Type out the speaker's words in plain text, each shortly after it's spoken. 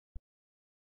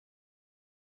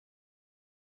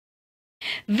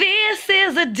This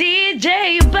is a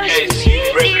DJ Bush.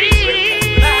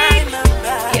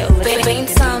 Yo, bring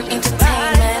some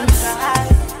entertainment.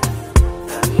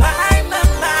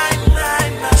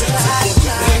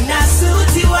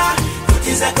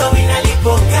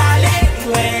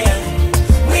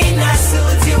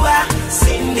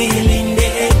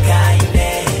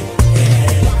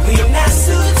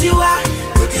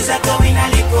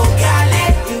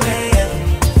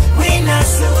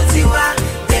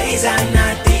 Days are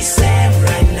not the same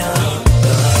right now.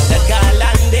 The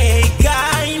calendar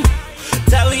kind,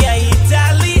 Tawia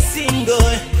Italy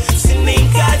single,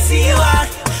 Sinikatiwa,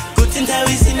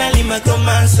 Kutintawi Sinalima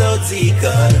Komanso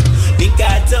Tiko,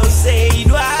 Nikato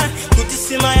Seidwa,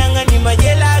 Kutisima Yanga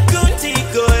Nimajela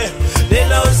Kuntiko,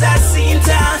 Leloza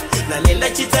Sinta, Nanenda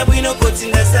Chitabuino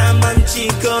Kotinda Sama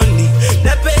Mchikoni,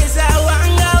 Napeza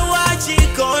Wanga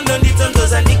Wachikondo,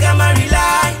 Nitontoza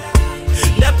Nikamarila,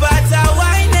 Napata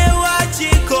Waine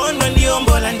Wachikondo,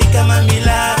 Niombola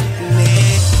Nikamamila.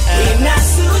 Wina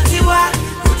sutiwa,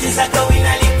 kutizaka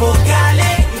wina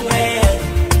lipokale.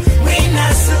 Wina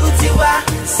sutiwa,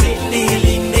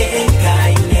 sindilinde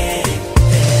kaine.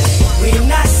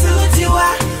 Wina sutiwa,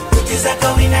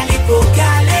 kutizaka wina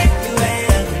lipokale.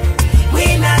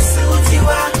 Wina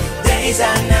sutiwa, days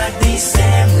are not the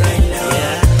same right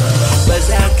now.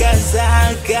 Bazaka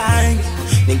zaka,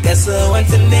 nikaso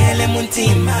wantanele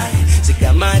muntima.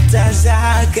 Sikamata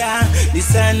zaka,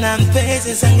 nisana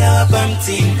mpeze sanga wapa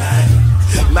mtima.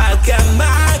 Maka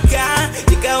maka,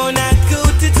 nikaona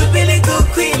kuti tupili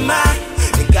kukwima.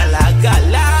 Nikalaka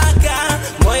laka,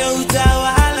 moyo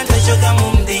utawala tashoka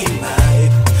mumdima.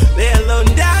 Lelo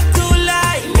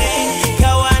ndakulaine,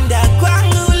 kawanda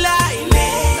kwangu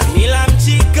laine. Namila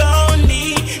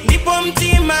mchikoni, nipo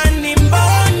mtima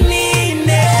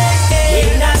nimbonine.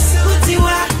 Wina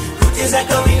sutiwa,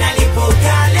 kutizaka wina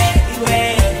lipokale.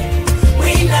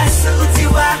 Wina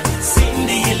sutiwa,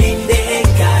 sindilinde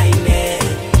kaine.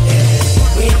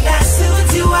 Wina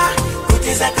sutiwa,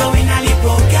 kutizaka wina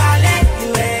lipokale.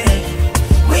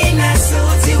 Wina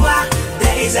sutiwa,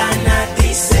 days are not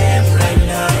the same right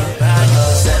now.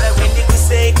 Usada wendi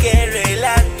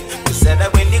kusekerela, usada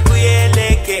wendi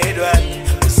kuyelekedwa,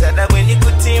 usada wendi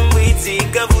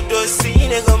kutimbwitika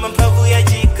vutosine koma mpavu ya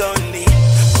jikondi.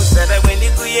 Musada wendi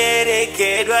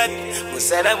kuyerekedwa,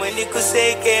 musada wendi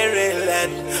kusekerela,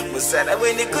 musada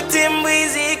wendi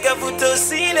kutimbwizika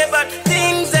vutosine, but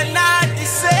things are not the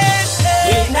same.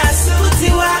 Wina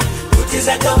sutiwa,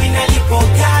 kutizaka wina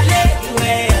lipokale.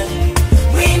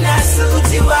 Wina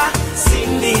sutiwa,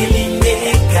 sindilinde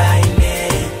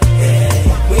kaine.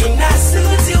 Wina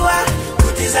sutiwa,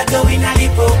 kutizaka wina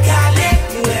lipokale.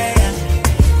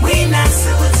 Wina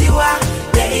sutiwa,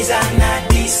 days are not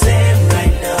the same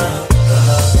right now.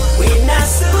 Wina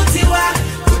sutiwa,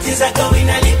 kutizaka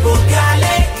wina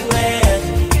lipokale.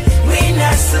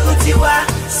 Wina sutiwa,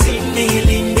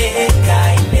 sindilinde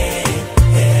kaine.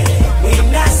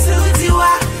 Wina sutiwa,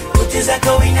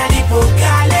 kutizaka wina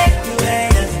lipokale.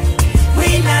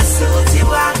 Wina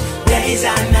sutiwa, days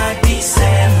are not the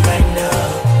same right now.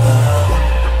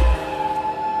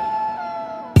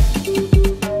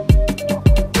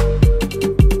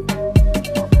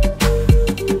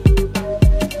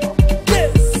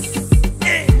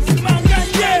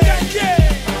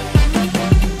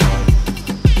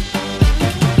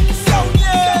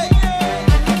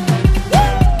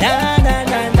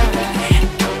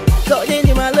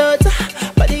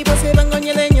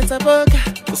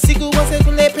 Usiku wase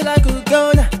kulepela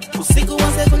kugona, usiku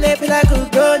wase kulepela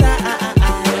kugona.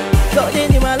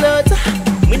 Kodeni malota,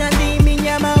 mina ndimi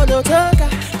nyama olotoka.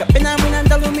 Kapena mina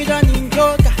ndalumida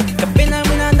ninjoka, kapena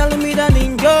mina ndalumida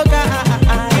ninjoka.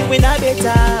 Iwe na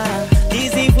beta,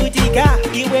 dizi futika,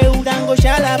 iwe udango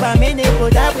shalaba mene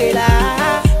podabwela.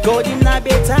 Kodi na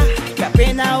beta,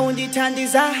 kapena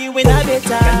unditandiza, iwe na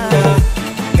beta.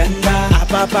 Ganda,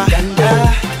 apapa,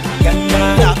 ganda.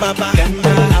 Ganda, papa, ganda,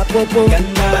 apopo,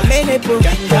 ganda, bamenepo,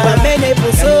 ganda,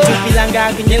 bamenepo so.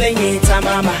 Tupilanga kunyele nyeta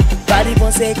mama, bali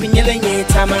bonse kunyele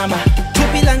nyeta mama.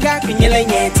 Tupilanga kunyele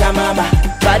nyeta mama,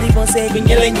 bali bonse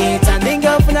kunyele nyeta. Lingo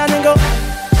funa lingo,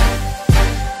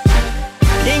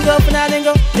 lingo funa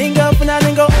lingo, lingo funa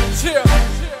lingo. Cheer,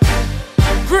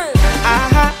 green.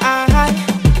 Aha, aha.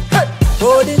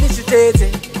 Odi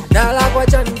nishitete, nala kwa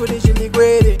chani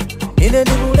kudishinikwede. Ine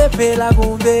nigule pela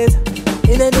kumbeza.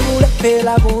 Ine nigule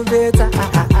pela kumbeza.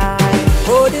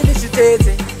 Odi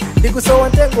nishitete, ndikusowa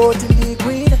ntengoti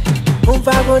ndikwile.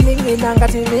 Umvago ningi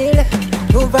nangatimile,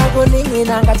 umvago ningi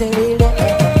nangatimile.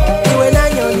 Iwe na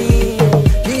nyoni,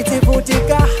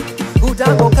 nitifutika,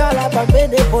 utango kala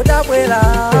pambene podabwela.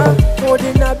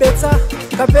 Odi na beta,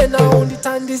 kapena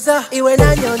unditandiza. Iwe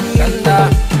na nyoni,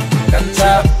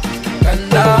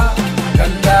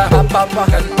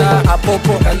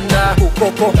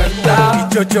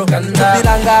 chocho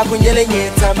tupilanga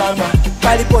kunyelenyeta mama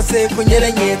palipose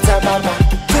kunyelenyeta mama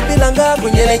tupilanga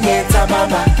kunyelenyeta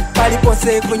mama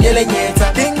palipose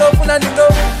kunyelenyeta dingo funa dingo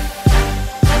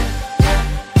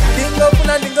dingo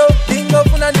funa dingo dingo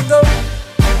funa dingo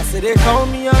I say they call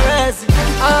me a resident.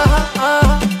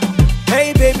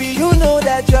 Hey baby, you know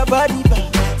that your body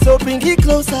bad, so bring it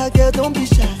closer, girl, don't be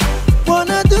shy.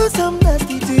 Wanna do some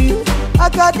nasty to you? I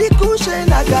got the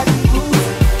cushion, I got the cushion.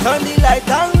 Turn the light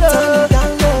down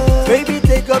low, baby,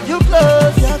 take off your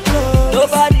clothes,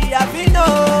 Nobody happy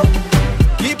no.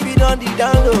 Keep it on the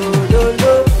down low,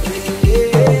 low.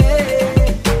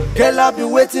 Girl, I've been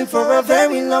waiting for a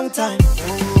very long time.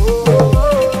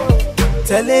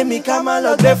 Telling me come and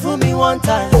love there for me one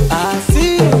time. I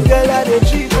see you, girl, at the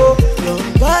chico. Your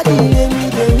body and me,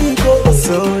 the go.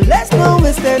 So let's not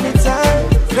waste any time.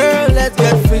 Girl, let's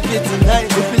get freaky tonight.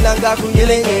 Tupilanga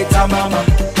kunyelenyeta mama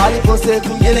palipose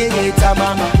kunyelenyeta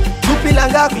mama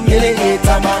Tupilanga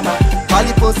kunyelenyeta mama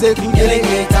palipose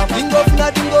kunyelenyeta Dingo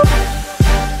funa dingo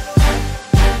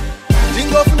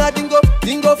Dingo funa dingo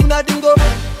Dingo funa dingo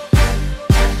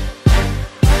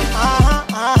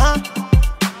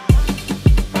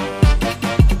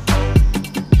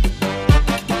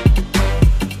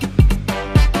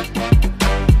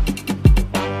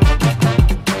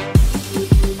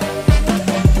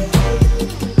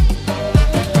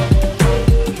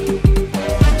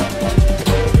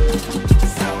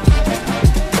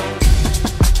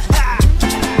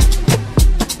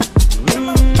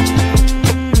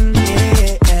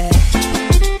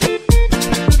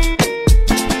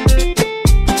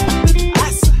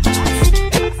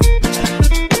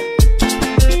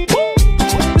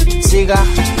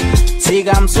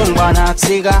Tigam sungwana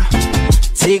tiga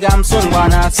Tigam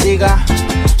sungwana tiga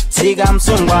Tigam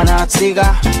sungwana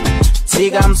tiga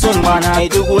Tigam sungwana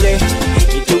idugule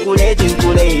Idugule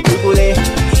dugule idugule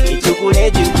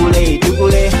Idugule dugule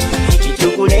idugule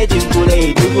Idugule dugule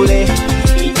idugule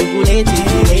Idugule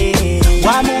dugule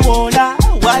Wamuona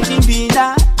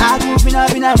wajimbina Akupina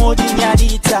bina modi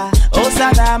nyadita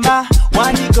Osanama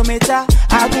wanikometa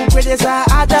Akukwedesa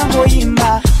atango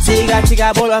imba Tiga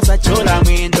tiga bola sachola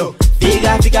mwendo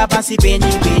Figa pansi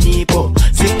peni po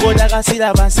Singo daga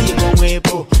sila pansi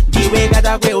pomwepo Diwe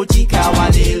gada kwe uchika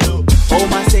walelo All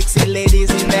my sexy ladies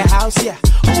in the house, yeah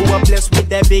Who are blessed with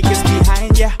the biggest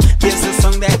behind, yeah This is a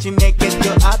song that you make it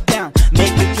go up down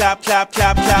Make it clap, clap,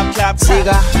 clap, clap, clap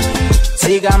Tiga,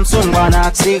 tiga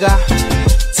msungwana tiga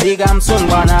Tiga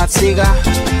msungwana tiga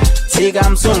Tiga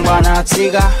msungwana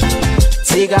tiga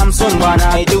Tiga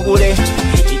msungwana idugule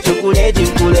Idugule,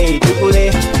 dugule,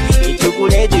 idugule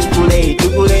Idugule, dugule,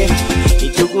 idugule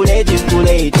Idugule,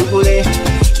 dugule, idugule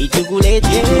Idugule,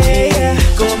 dugule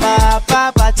Koma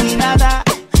papa tinana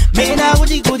Mena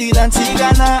udi gudi dan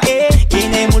tigana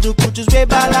Ine mudu kutus be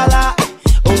balala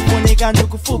Opunika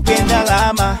nuku fupenda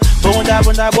lama Bonda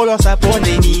bonda bolosa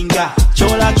ponde ninga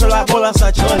Chola chola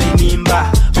bolosa chole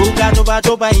mimba Buka toba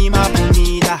toba ima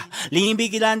punida Limbi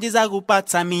gilandiza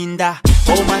kupata minda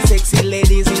All my sexy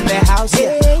ladies in the house,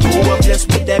 yeah Who are blessed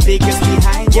with the biggest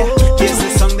behind, yeah This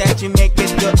is a song that you make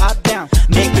it go up down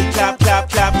Make it clap, clap,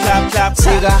 clap, clap, clap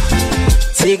Tiga,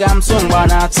 tiga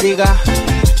msungwana tiga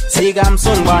Tiga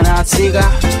msungwana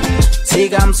tiga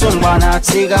Tiga msungwana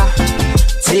tiga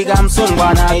Tiga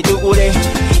msungwana idugule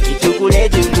Idugule,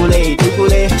 dugule,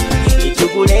 idugule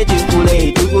Idugule, dugule,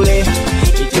 idugule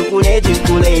Idugule,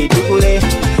 dugule, idugule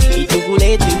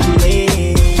Idugule, dugule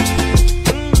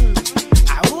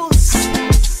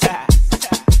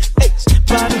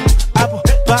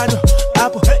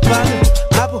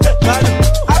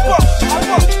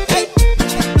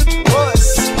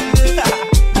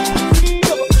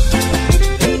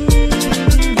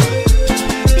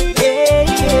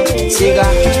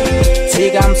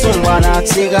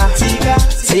Tiga,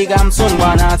 tiga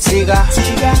msungwana tiga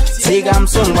Tiga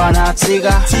msungwana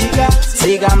tiga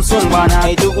Tiga msungwana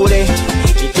idugule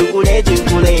Idugule,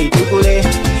 dugule, idugule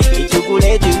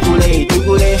Idugule, dugule,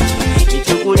 idugule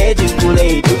Idugule,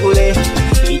 dugule, idugule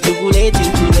Idugule,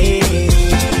 dugule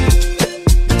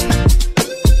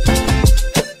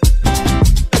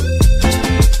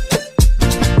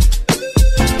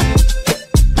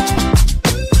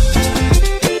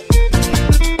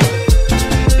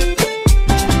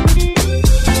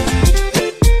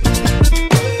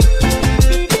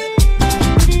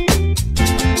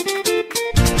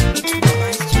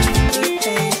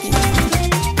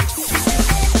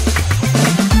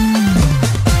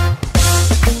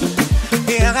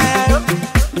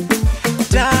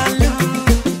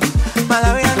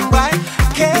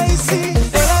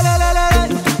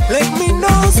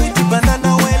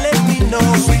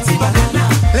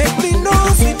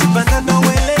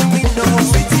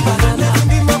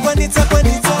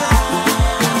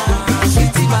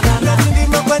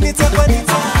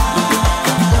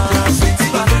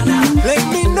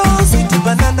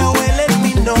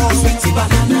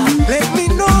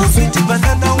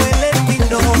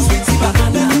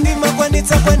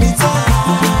kwanita.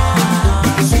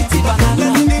 Sweetie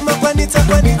banana. Ndima kwanita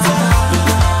kwanita.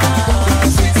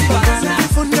 Sweetie banana.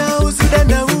 Ningofuna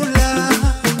uzidana ula.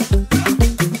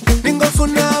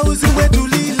 Ningofuna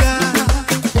uziwedulila.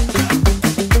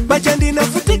 Bajandi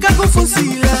nafutika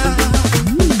kufusila.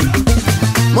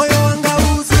 Moyo wanga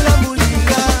uzila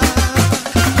mulila.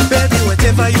 Baby,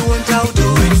 whatever you want, I'll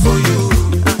do it for you.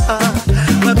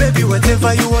 My baby,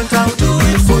 whatever you want, I'll do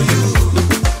it for you.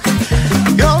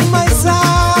 You're my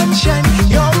sunshine,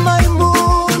 you're my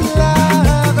moon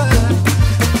lover.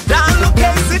 Down look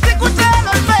at city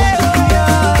kutela feo.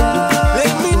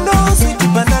 Let me know, sweetie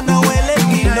banana, well let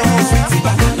me know. Sweetie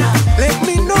banana. Let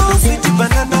me know, sweetie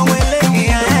banana, well let me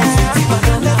know. Sweetie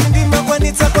banana. Ndima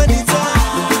kwanita kwanita.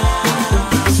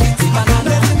 Sweetie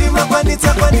banana. Ndima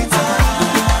kwanita kwanita.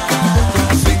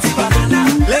 Sweetie banana.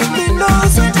 Let me know,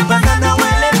 sweetie banana,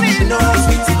 well let me know.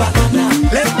 Sweetie banana.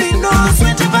 Let me know,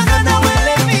 sweetie banana, well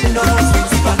let me know.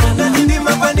 Sweetie banana.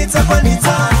 Ndima kwanita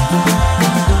kwanita.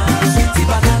 Sweetie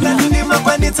banana. Ndima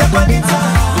kwanita kwanita.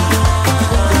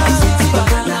 Sweetie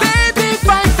banana. Baby,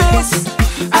 fine face.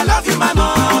 I love you, my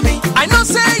mommy. I know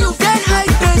say you get high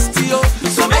taste, yo.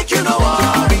 So make you no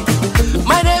worry.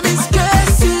 My name is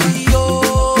Casey, yo.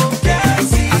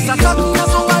 Casey. As I talk,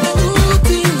 that's what I do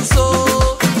things, so.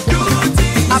 Do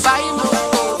things. I buy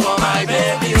more for my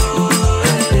baby, oh.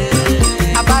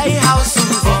 I buy house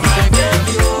for my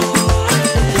baby,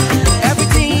 oh.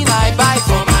 Everything I buy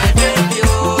for my baby,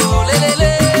 oh. Le le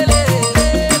le le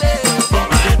le for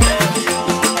my baby,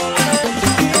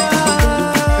 oh.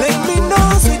 Let me know,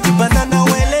 sweetie banana,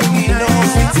 well let me know.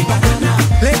 Sweetie banana.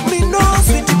 Let me know,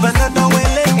 sweetie banana,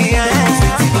 well let me know.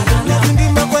 Sweetie banana.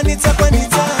 Ndima kwanita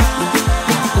kwanita.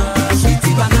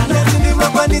 Sweetie banana. Ndima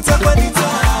kwanita kwanita.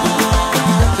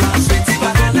 Sweetie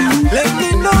banana. Let me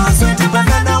know, sweetie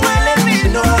banana, well let me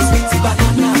know. Sweetie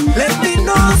banana. Let me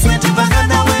know, sweetie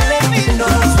banana, well let me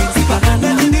know. Sweetie banana.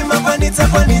 Ndima kwanita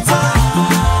kwanita.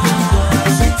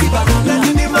 Sweetie banana.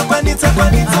 Ndima kwanita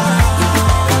kwanita.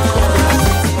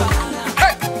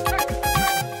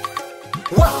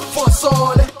 One for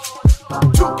Sole,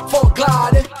 two for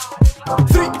Glade,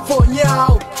 three for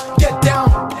Nyao. Get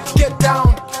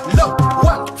down, low.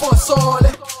 One for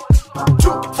Sole,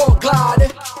 two for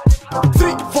Glade,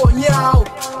 three for Nyao.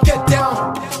 Get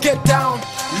down,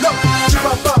 low.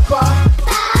 Chiba papa,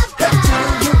 head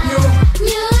to you.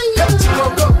 Head to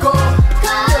go.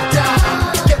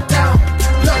 Get down,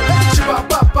 low. Chiba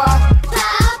papa,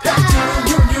 head to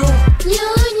you.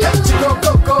 Head to go.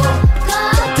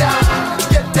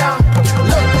 Get down,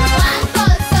 low. One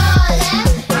for Sole,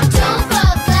 two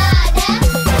for Glade,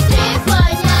 three for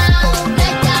Nyao.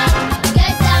 Get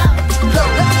down, Low.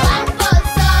 One for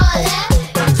Sole,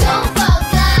 two for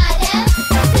Glade,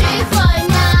 three for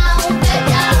Nyao. Get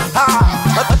down.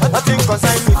 Nothing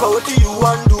concern me for what you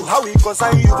want do. How we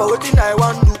concern you for what I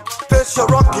want do. Face your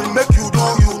rocking, make you do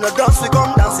you. No dance, we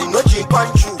come dancing, no cheap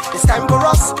punch you. It's time for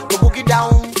us to boogie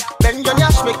down. Bend your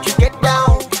nyash, make you get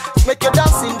down. Make you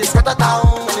dance in this scatter town.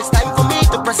 And it's time for me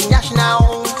to press nyash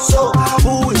now. So,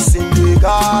 who is in the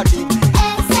garden? A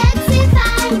sexy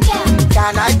fine girl.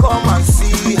 Can I come and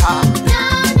see her? No.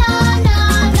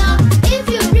 If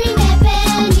you bring a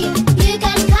penny, you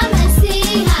can come and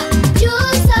see her. Do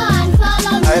so and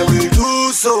follow me. I will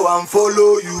do so and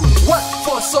follow you. One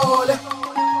for Sole,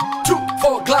 two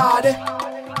for Glade,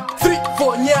 three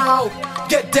for Nyao.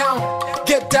 Get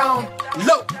down,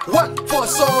 low. One for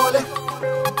Sole,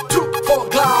 two for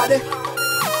Glade,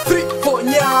 three for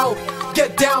Nyao.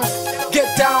 Get down,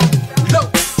 low.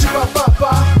 Chiba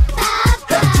papa,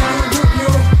 head to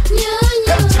you.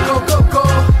 Head to go.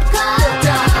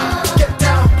 Get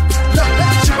down, low.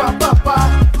 Chiba papa,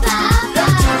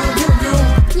 head to you.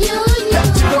 Head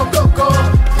to go.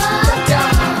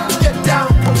 Get down,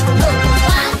 low.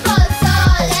 One for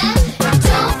Sole,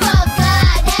 two for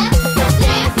Glade,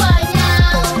 three for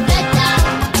Nyao.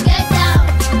 Get down,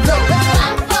 Low.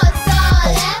 One for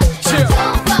Sole, Chill. two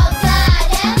for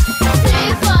Glade,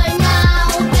 three for Nyao.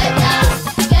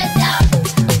 Get down.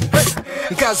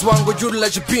 Nkazi wangu jula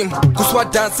jipim kuswa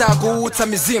dansa kuuta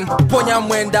mizimu ponya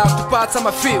mwenda kupata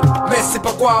mafeel Messi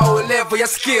pa kwao level ya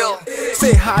skill.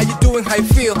 Say how you doing, how you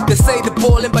feel. They say the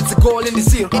ballin' but the goal in the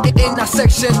seal. In our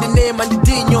section the name and the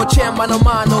dino chairman of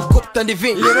mano Gupta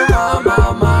Divine. Little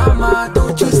mama,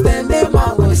 don't you stand there,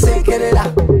 mama, say get it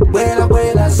out.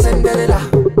 Well, send it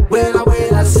out.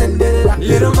 Well, send it out.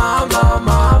 Little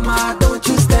mama, don't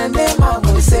you stand there,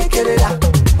 mama, say get it out.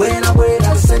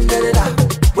 Well, send it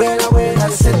out. Well,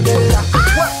 send it out.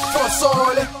 One for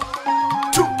Sole,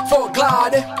 two for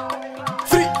Glade,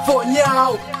 three for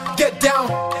Nyao. Get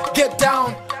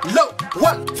down, low.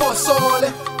 One for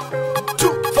Sole,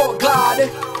 two for Glade,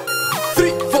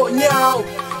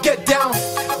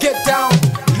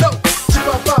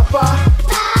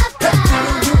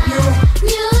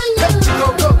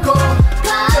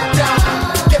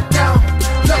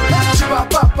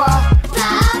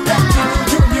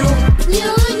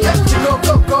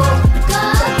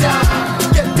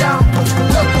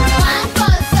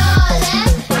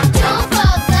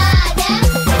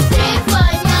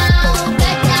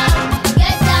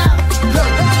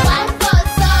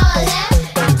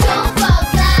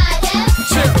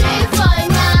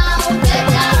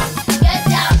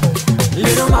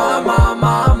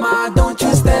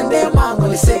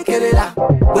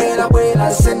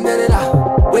 wait,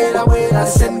 Cinderella. Wait,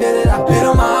 Cinderella.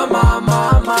 Little mama,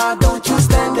 mama, don't you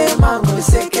stand there, mama, go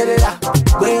say it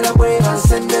up. Wait,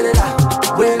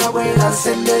 Cinderella. Wait,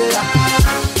 Cinderella.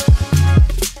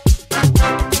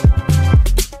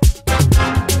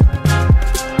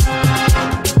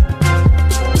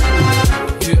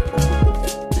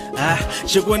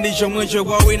 chikondi chomwecho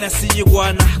kwa wina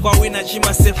sijikwana kwa wina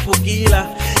chimasefukila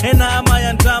ena ama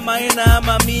yantama ena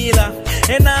ama mila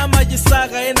ena ama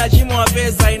jisaka ena chimo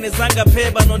wapeza ine zanga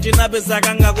peba nondinapeza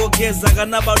kanga kogeza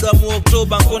kanabadwa mu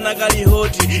Oktoba nkona kali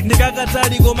hoti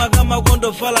ndikakatali koma kama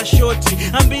kondo fala shoti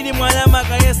ambili mwanyama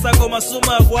kayesa koma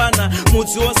suma kwana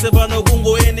mutsi wonse pano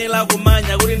kungoyenela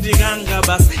kumanya kuti ndikanga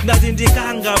basi ndati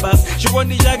ndikanga basi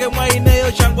chikondi chake mwa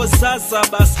ineyo chango sasa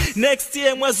basi next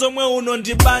year mwezi omwe uno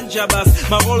ndibanja basi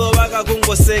makolo baka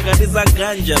kungoseka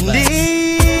ndizaganja basi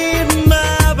ndima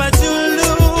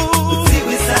batulu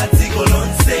utsikwisa dziko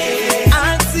lonse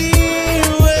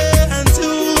atiwe antu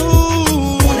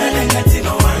unalenga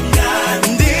tima wanga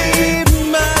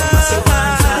ndima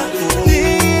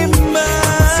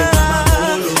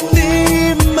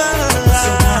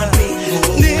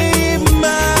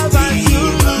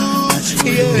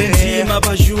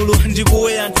pajulu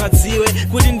ndikuwe anthadziwe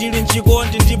kuti ndili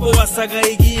mchikondi ndipo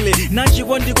wasakayikile na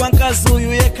chikondi kwa mkazi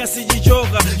uyu yekha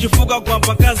sichichoka chifuka kwa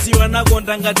mkaziyo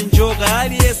anakonda ngati njoka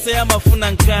aliyese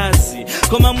amafuna mkazi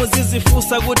koma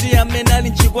muzizifusa kuti amene ali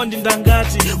mchikondi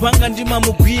ndangati wanga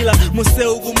ndimamugwira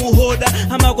museu kumuhoda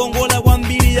amakongola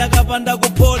kwambiri yakapanda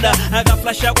kuphoda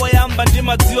akaflasha koyamba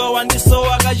ndimadziwa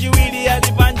wandisowa kachiwiri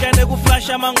ali panja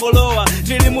nekuflasha mangolowa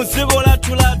tili mu dziko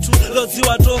lathu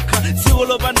lodziwa tokha dziko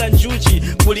lopanda njuchi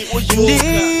kuli uchiuka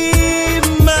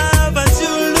ndima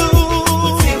batulu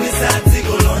utsikwisa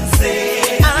dziko lonse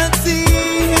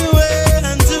atiwe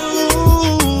antu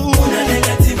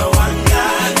unalenga tima wanga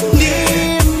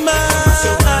ndima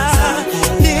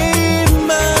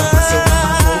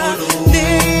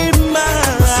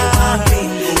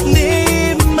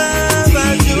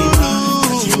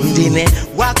batulu ndine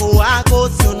wako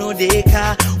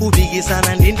sunudeka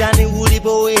ubikisana ndindani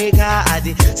ulipoweka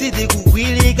ati siti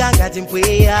kukwilika ngati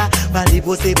mpweya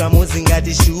palipose pamodzi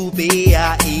ngati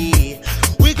shupeya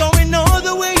we going all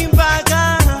the way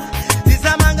mpaka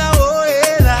tisamanga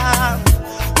oyera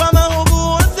kwa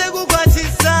mahubu onse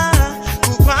kukwatisa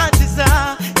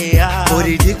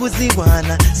uri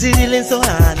tikuziwana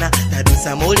sirilensohana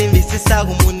tadusa mulimvisisa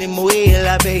kumuni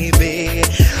moyela baby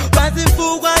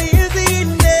pasifukwa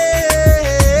izine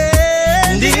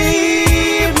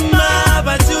ndima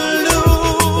batulu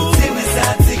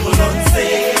utsikwisa dziko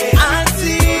lonse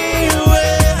atiwe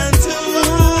antu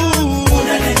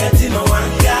unalenga tima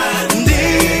wanga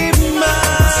ndima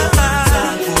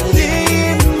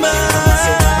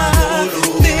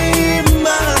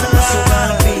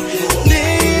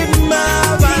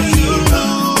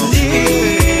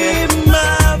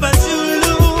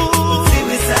batulu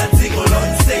utsikwisa dziko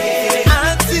lonse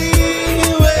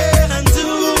atiwe antu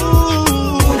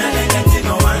unalenga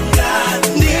tima wanga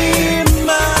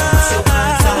ndima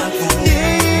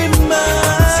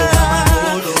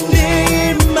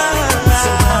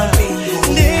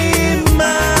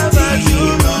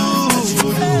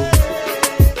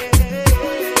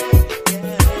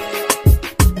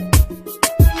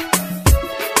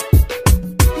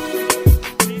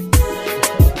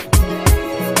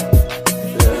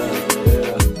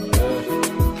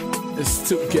It's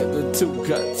together, two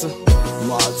guts.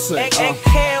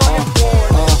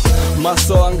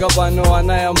 Maso anga pano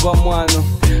anayamba mwano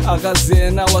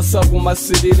akaziyena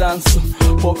wasakumasiriranso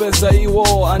popeza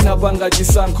iwo anapanga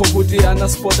chisankho kuti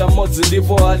anaspota modzi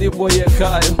ndipo alipo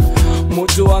yekhayo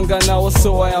mutu wanga nawo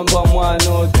sowayamba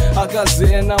mwano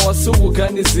akaziyena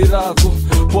wasukuganizirako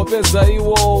popeza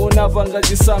iwo unapanga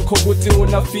chisankho kuti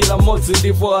unafila modzi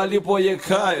ndipo alipo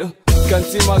yekhayo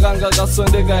kantima kanga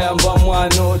kasondeka yamba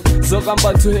mwano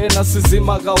zokamba tuhena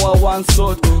sizimaka wa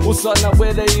wansot usana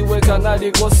bwele iwe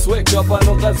kanali kosweka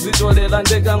pano kazitolera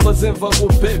ndekangozemva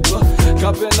kupedwa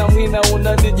kapena mwina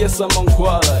unandijesa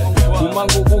mankhwala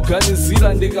kumangu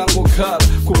kuganizira ndikangokhala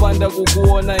kupanda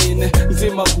kukuona ine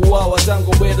ntima kuwawa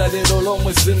tangobwela lero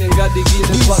lomwe siningadikile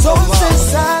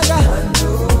isosesaka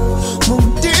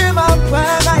mumtima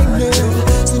panga ine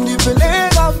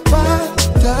sindipeleka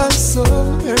pataso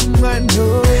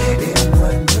emano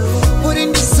uri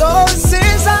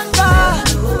ndisosesanga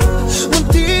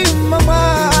mumtima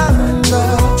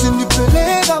mwanga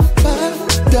sindipeleka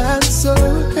pataso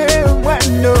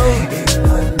emano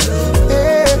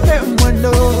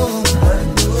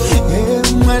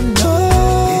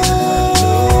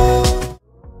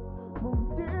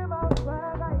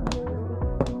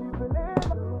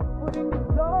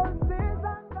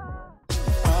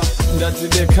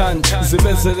ndatilekani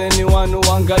zipezereni wanu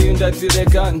wanga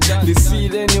yundatilekani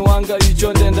ndisiyileni wanga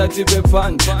ichonde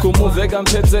ndatipepani kumuveka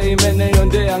mpete imeneyo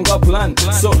ndeyanga plan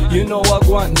so you know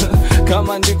wagwan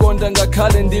kama ndikonda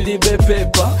ngakhale ndilibe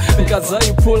pepa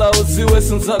nkazayiphula uziwe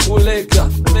sinzakuleka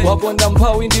waponda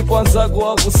mphawi ndipo anzako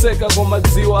wakuseka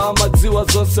komadziwa amadziwa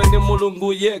zonse ni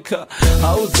mulungu yekha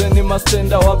hauzeni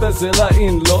mastenda wapezela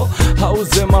inlo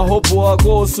hauze mahopo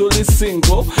wako usuli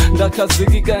single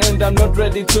ndakhazikika and I'm not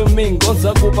ready to mingle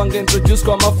nzakupanga introduce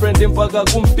kwa mafrendi mpaka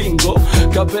kumpingo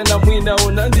kapena mwina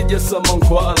unandijesa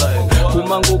mankhwala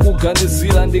kumango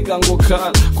kuganizila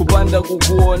ndikangokhala kupanda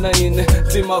kukuona ine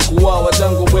tima kuwawa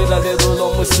tangobwela lero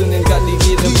lomwe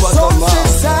sinengadikile mpaka mawa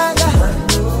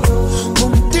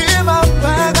Mumtima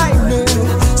mpaka ine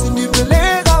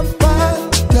sindipeleka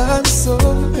mpaka so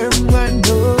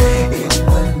hermano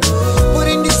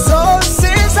uri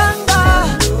ndisosesanga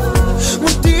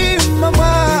mumtima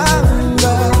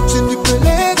mwanga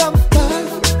sindipeleka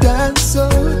mpaka so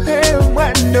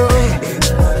hermano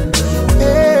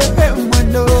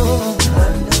hermano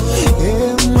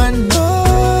hermano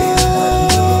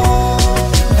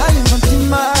dali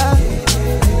mumtima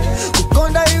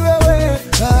kukonda iwewe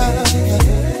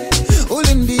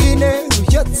ulindine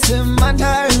uyotse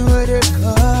manai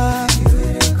wereka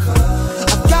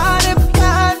I got a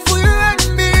plan for you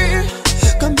and me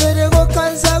kambere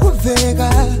gokanza kuveka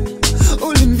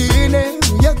ulindine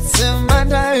uyotse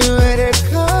manai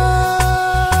wereka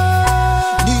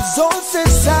ndizonse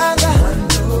sanga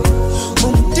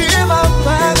mumtima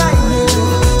mpaka ine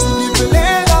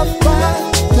sindipeleka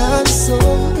mpaka so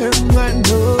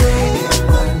hermano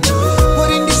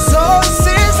uri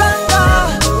ndisosesanga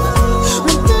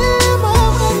mumtima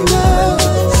mwanga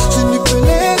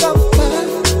sindipeleka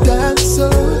mpaka so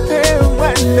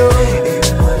hermano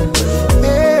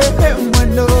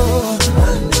hermano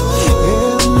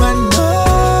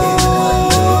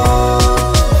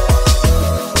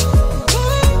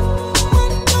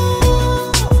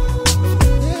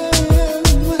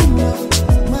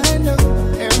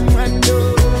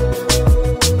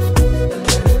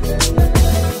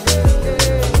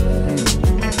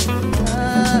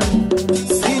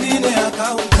Sindine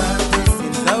accountant,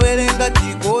 sinzawerenga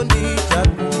chikondi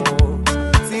chako,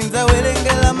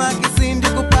 sinzawerengela makisindi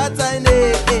kupata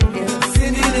ine.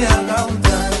 Sindine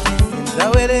accountant,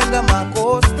 sinzawerenga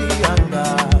makosti yanga,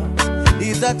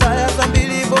 izataya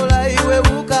zambili bola iwe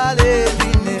ukale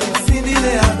ndine.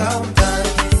 Sindine accountant,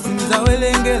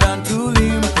 sinzawerengela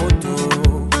ntuli mpoto,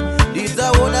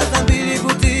 izawona zambili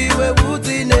kuti iwe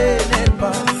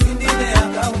utinenepa. Sindine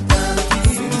accountant,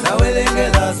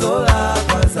 sinzawerengela zola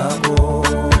kwa zako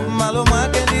malo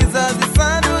mwake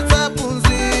ndizazisandu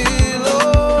tapunzilo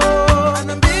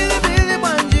ana mbilibili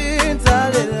bwanji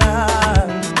ntalela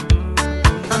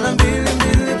ana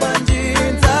mbilibili bwanji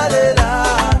ntalela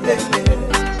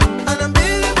ana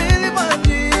mbilibili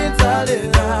bwanji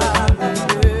ntalela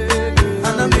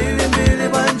ana mbilibili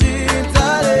bwanji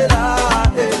ntalela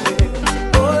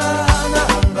ola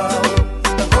nanga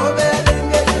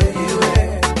takobelengele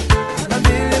iwe ana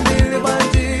mbilibili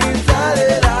bwanji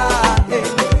ntalela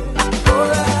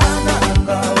ola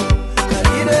nanga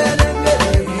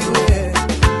kalilelengele iwe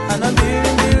ana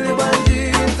mbilibili bwanji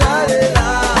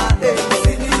ntalela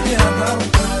sinini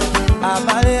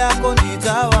abale yako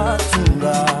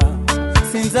nditawatunga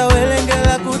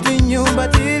sinzawelengela kuti nyumba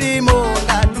tilimo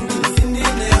ngati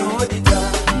sindine odita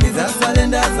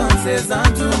ndizasalenda zonse za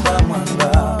ntumba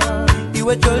mwanga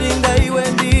iwe cholinga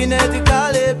iwe ndine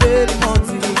tikale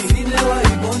belimoti sine wa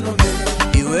ikonome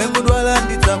iwe kudwala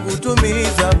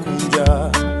ndidzakutumiza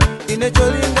kunja ine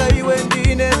cholinga iwe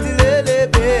ndine tilele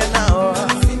benawa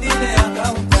sindine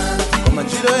accountant koma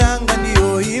ntchito yanga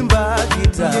ndiyoimba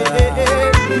gita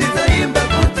ndidzaimba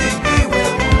kuti iwe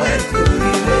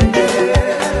umwetulile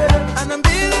ana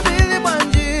mbilibili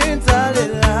bwanji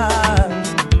ntalela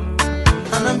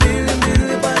ana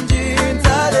mbilibili bwanji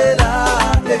ntalela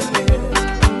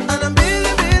ana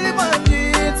mbilibili bwanji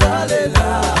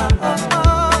ntalela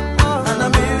ana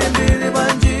mbilibili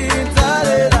bwanji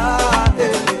ntalela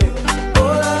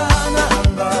ola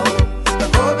nanga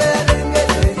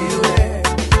takobelengele iwe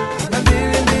ana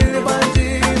mbilibili bwanji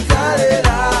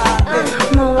ntalela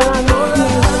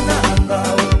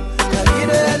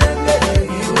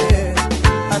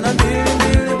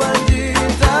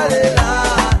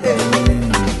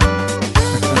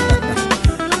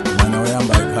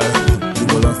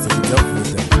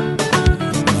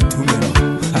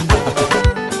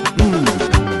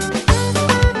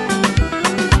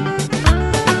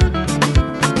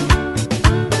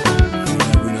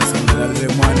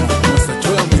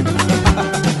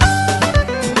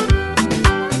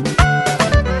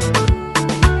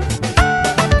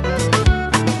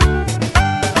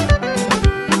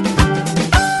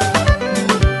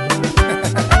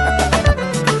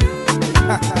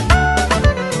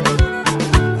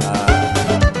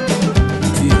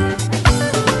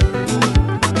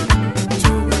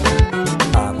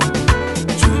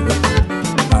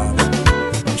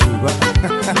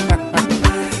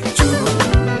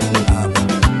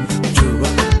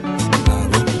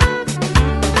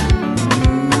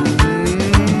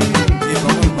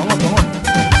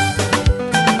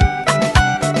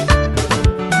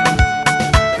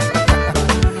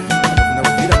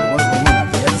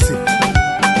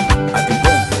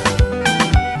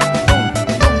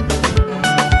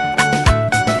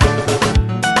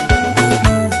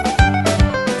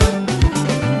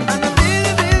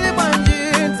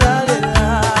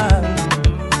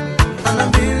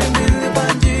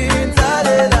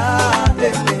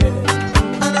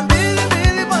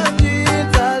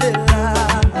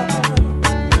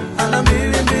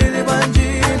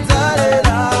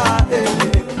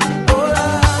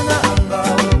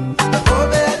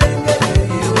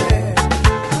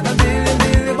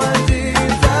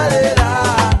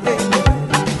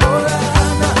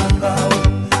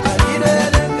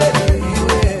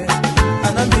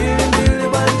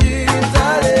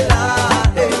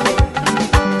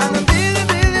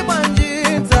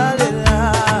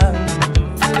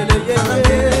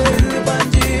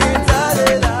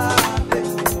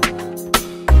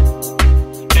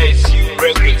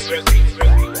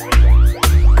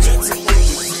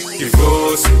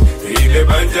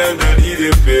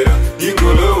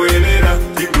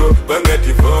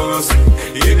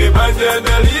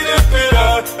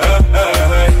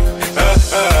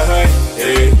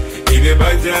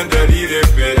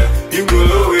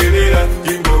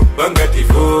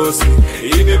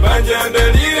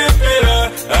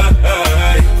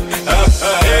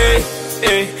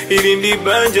Irindi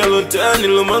banja lotani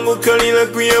lomango kalila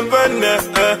kuyambana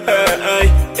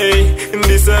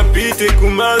Ndisapite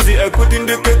kumazi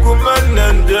akutinduke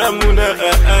kumana ndamuna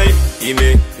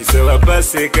Ine isala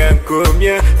pase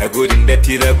kankomya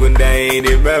akutindatira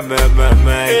kundaine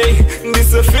mama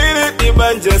Ndisafire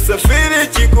tibanja safire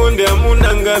chikunde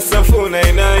amunanga safona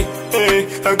inai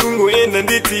Akungu enda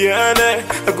nditiana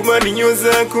akumani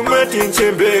nyuza akumati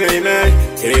nchembele inai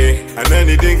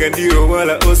Anani denga ndiyo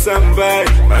wala osambai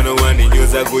Ano wani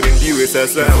nyuza kuri ndiwe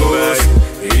sasa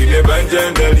mbai Ile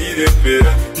banja ndalire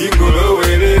pera Tingolo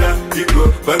welera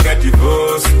Tingo banga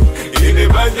divorce Ile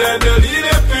banja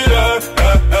ndalire pera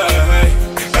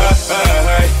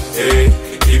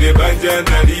Ile banja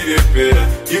ndalire pera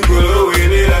Tingolo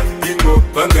welera Tingo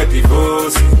banga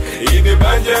divorce Ile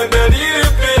banja ndalire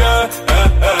pera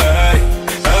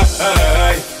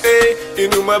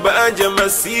Inuma banja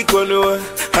masiko noa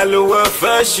Aloha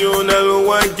fashion,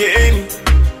 aloha geni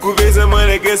Kuveza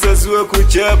mwanagesa zuwa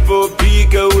kuchapo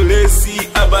Pika ulesi,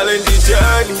 abalendi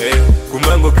jani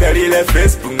Kumango kalila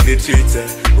Facebook ndi Twitter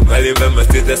Kumalemba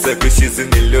status akushizu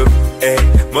ni love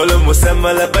Molo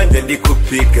musamala banja ndi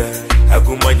kupika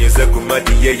Akumanyeza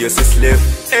kumati yeyo si slave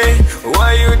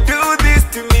Why you do this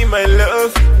to me my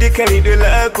love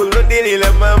Dikalidola akulodeli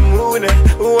la mamuna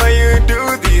Why you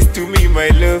do this to me my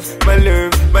love My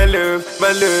love, my love,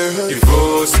 my love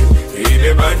Divorce,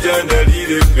 ile banja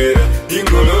ndalile pera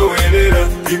Ingolo welera,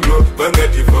 ingo banga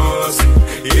divorce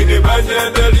Ile banja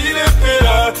ndalile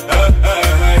pera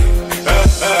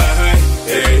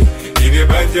Ile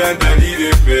banja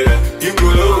ndalile pera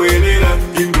Ingolo welera,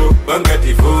 ingo banga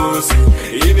divorce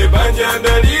Ile banja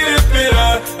ndalile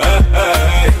pera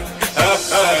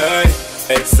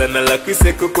Sana la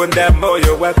kwise kukonda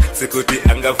moyo wako Sikuti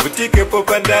angavutike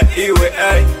popanda iwe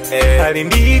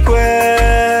Alindikwa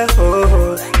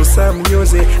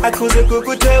Usamnyoze akuze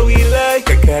kukutawila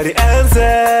Kakari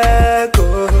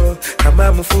anzako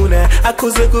Kama mufuna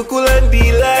akuze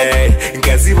kukulandila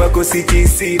Ngazi wako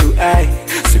sikisiru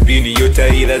Subini yota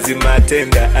ilazima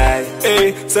tenda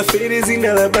Safiri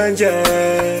zina la banja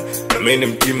Amene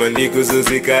mtima ndiko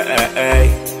zozika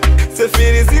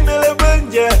Safiri zina la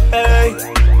banja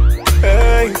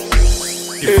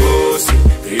Divorce,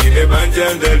 ile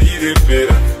banja ndalire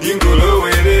pera Ingolo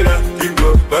welera,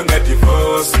 ingo banga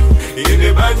divorce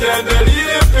Ile banja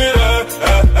ndalire pera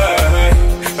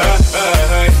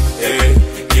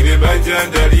Ile banja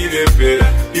ndalire pera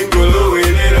Ingolo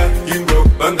welera, ingo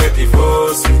banga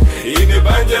divorce Ile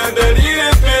banja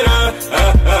ndalire pera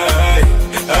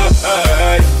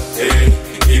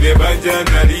Ile banja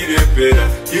ndalire pera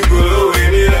Ingolo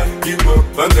welera, ingo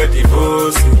banga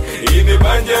divorce Ile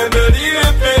banja ndalire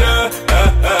pera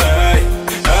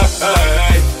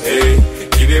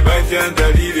Ile banja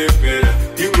ndalire pera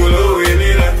Ingolo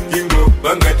welera, ingo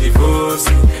banga divorce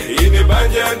Ile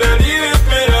banja ndalire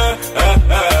pera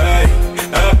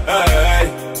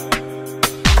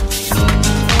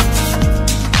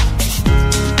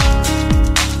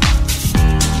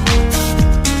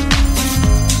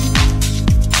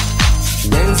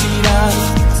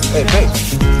Hey, babe.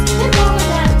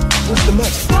 What's the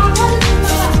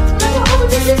matter?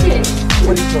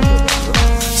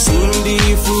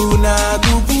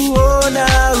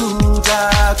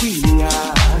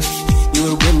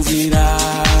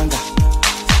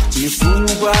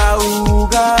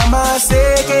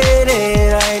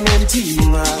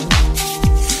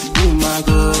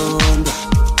 umagonda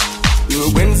iwe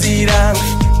kwenziranga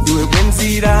ndiwe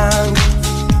kwenziranga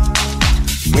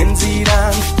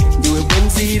kwenziranga ndiwe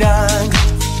kwenziranga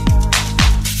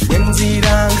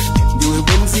kwenziranga ndiwe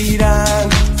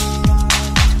kwenziranga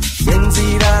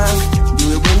kwenziranga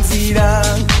ndiwe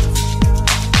kwenziranga.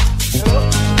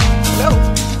 Hello.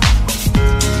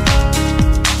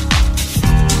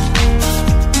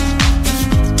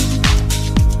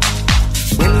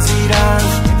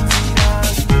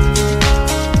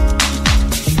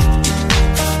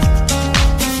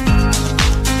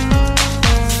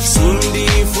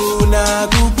 Sindifuna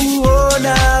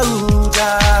kukuona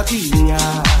utakwira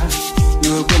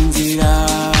iwe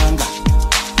kwenziranga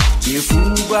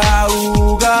chifukwa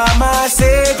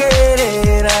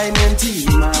ukamasekerera ine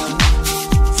mtima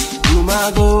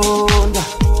umagonda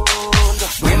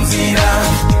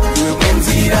kwenziranga iwe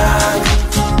kwenziranga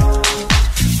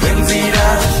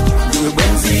kwenziranga iwe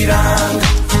kwenziranga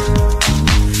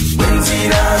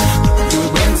kwenziranga iwe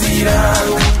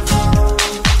kwenziranga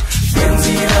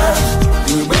kwenziranga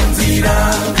iwe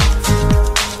kwenziranga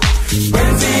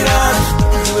kwenziranga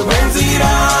iwe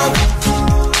kwenziranga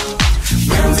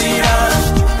kwenziranga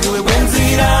iwe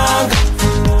kwenziranga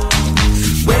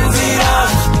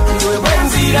kwenziranga iwe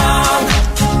kwenziranga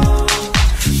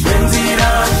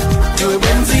kwenziranga iwe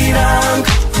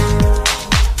kwenziranga.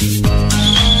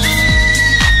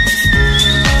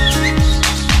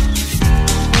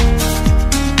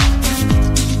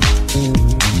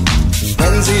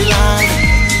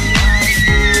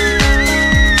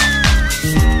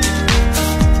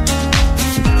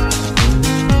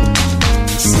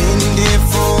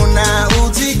 Sindifuna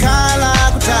utikhala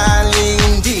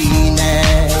kutalindine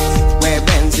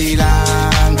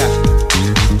kwebenzilanga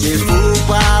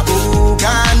chifukwa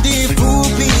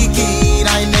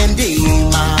ukandifupikira ine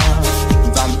ndima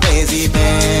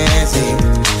vampezipezi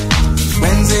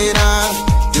kwenziranga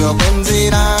ndiwo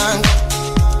kwenziranga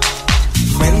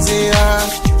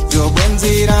kwenziranga ndiwo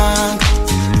kwenziranga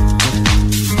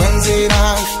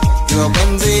kwenziranga ndiwo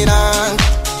kwenziranga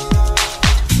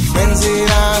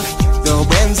kwenziranga ndiwo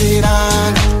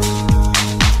kwenziranga.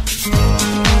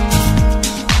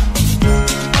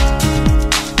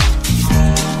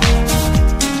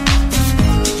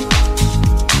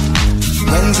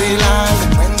 Kwenziranga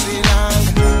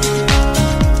kwenziranga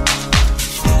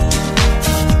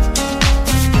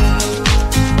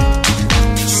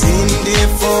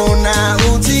sindifuna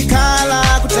utikhala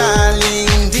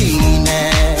kutalindine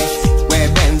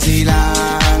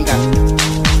kwebenzilanga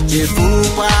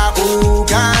chifukwa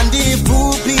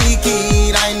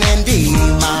ukandifupikira ine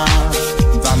ndima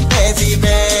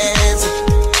vampezipezi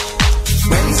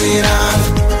kwenziranga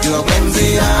ndiwo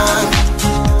kwenziranga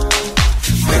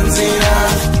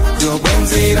kwenziranga ndiwo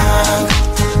kwenziranga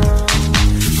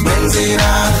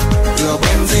kwenziranga ndiwo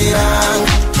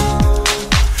kwenziranga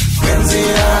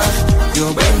kwenziranga ndiwo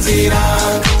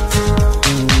kwenziranga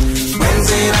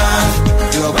kwenziranga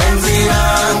ndiwo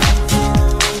kwenziranga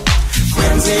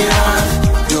kwenziranga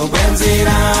ndiwo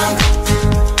kwenziranga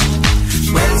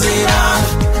kwenziranga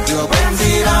ndiwo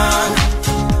kwenziranga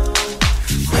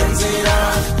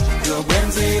kwenziranga ndiwo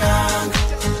kwenziranga.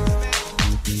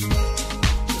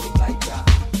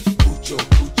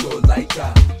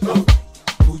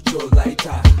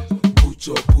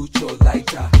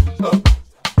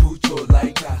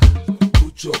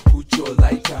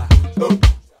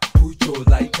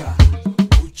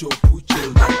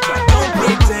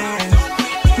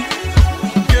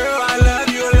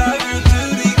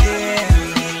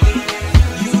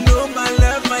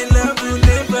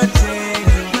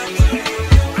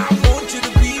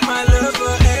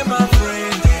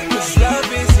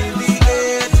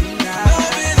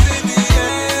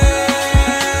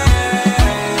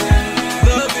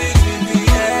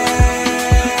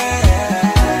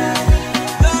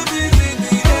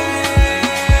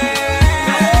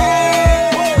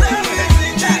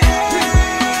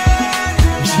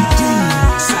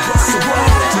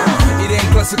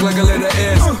 Like a letter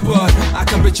S, but I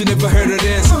can bet you never heard of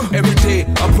this. Every day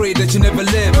I pray that you never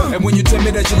live, and when you tell me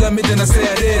that you love me, then I say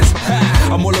it is.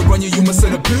 I'm all around you, you my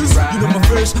centerpiece. You know my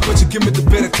first, but you give me the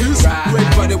better kiss. Red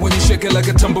body when you shake it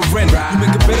like a tambourine. You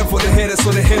make it better for the haters,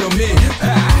 so they hate on me.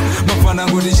 Mafana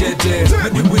ngoni jete,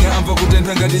 wina amba kutenda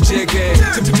ndikuchita ngati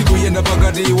cheke tikuyenda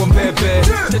pakati iwo mpepe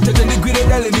ndigwire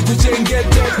dale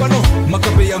ndikuchengete pano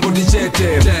makape yangu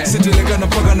ndichete sitilekana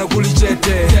mpaka kuli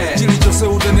chete chilichonse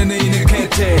utanene ine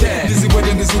kete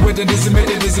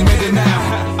ndizimete now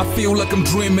I feel like I'm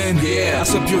dreaming, I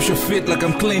swear you should fit like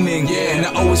I'm cleaning, and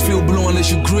I always feel blue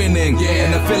unless you're grinning,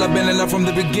 and I feel I've been in love from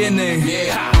the beginning,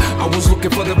 I was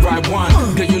looking for the right one.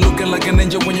 Girl, you looking like an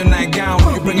angel when you're night gown.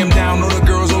 You bring him down, all the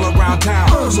girls all around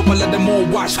town, so I let them all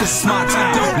watch cause it's my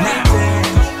time now.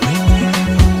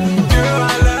 Girl,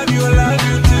 I love you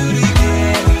to the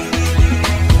end.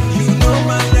 You know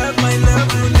my love will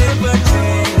never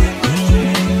change.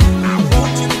 I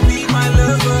want you to be my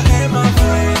lover and my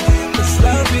friend, cause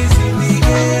love is in the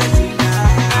air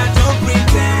tonight. I don't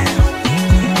pretend.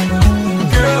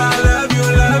 Girl, I love you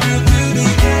to the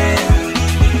end.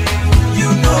 You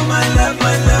know my love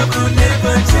will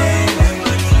never change.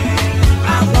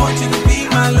 I want you to be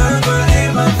my lover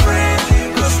and my friend,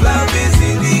 cause love is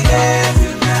in the air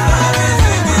tonight. Love is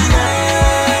in the air.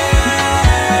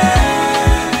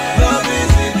 Love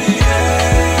is in the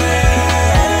air.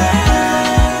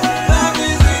 Love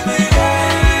is in the air.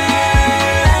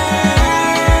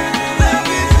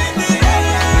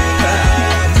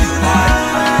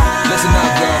 Listen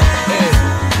up, girl.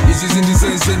 Hey, izi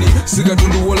zindisenseni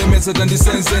sikatundu wolemetsa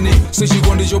tandisenseni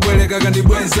sechikondi chobwereka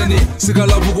kandibwenzeni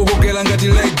sikalavuko ngati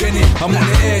legeni. I'm on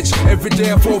the edge, every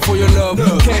day I fall for your love.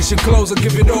 Cash and clothes, I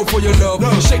give it all for your love.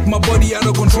 Shake my body out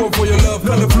of control for your love.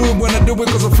 Kinda fluid when I do it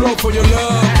cause I flow for your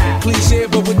love. Cliche,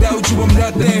 but without you I'm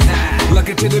nothing. Like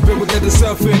a teddy bear without the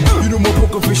surfing. You know more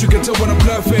poker fish, you can tell when I'm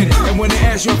bluffing. And when they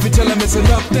ask you if you tell them it's a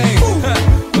love thing,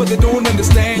 but they don't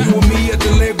understand. You and me at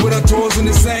the lake with our toes in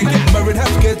the sand. Get married,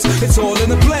 have kids, it's all in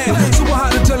the plan. So I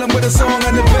had to tell them with a song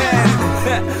and the band.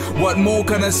 What more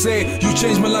can I say? You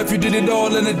changed my life, you did it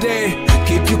all in a day.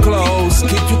 Keep you close,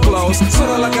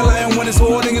 sorta like a lion when it's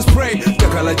holding his prey.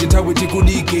 Takala chitawe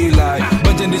tikudikila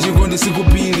banje ndichikondi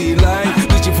sikupilila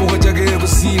ndichifuka chake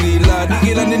kusila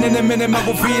dikila nene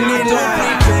makufilila.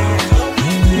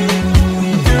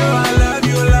 Girl, I love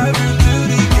you to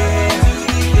the end.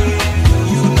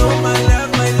 You know my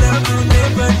love will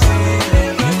never change.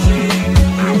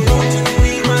 I want you to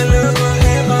be my lover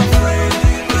and my friend,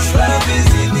 cause love is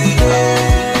in the air.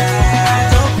 I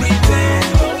don't pretend.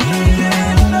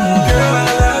 Girl,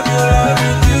 I love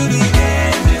you to the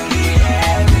end.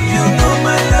 You know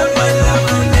my love will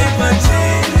never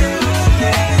change.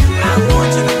 I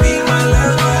want you to be my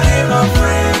lover and my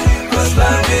friend, cause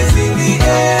love is in the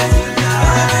air.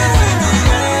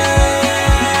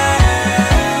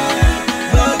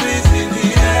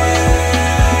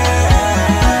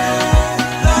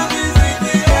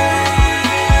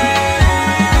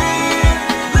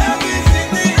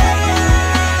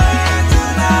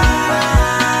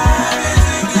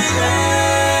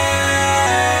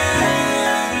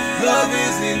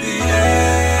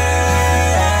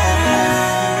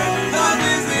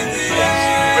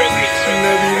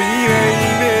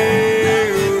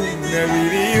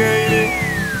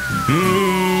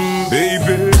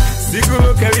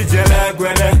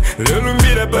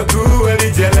 Lolumbira pakuwa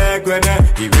lijalagwana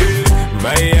iwe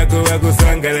mai yako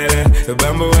wakusangalala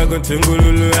bambo wako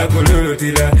ntungululu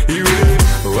akululutila iwe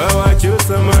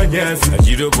wawachosa manyasi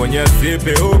achirokonya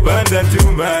sepe opanda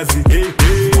tumazi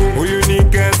uyu ni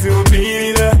kasi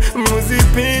upilila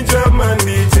muzipinjwa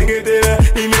mandi chengetela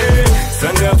ine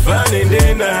sangafane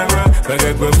ndenama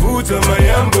paka kwa vuto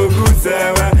mayambo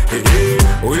kusawa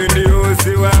uyu ndi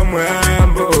ose wa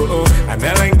mwambo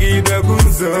analangidwa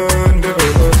kuzondo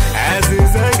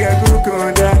azizanga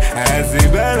kukonda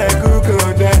azibala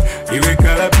kukonda iwe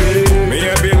kalape. Me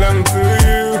I belong to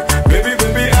you,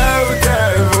 baby I'll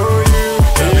die for you.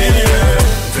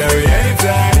 Tell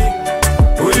anytime,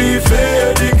 would you feel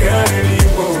the kind of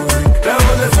boy? That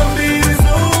was somebody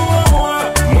so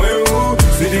mweu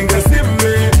sitting a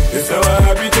simple. It's our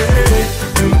happy day,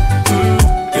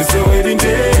 it's our wedding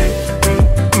day,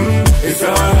 it's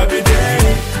our happy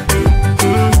day,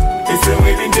 it's our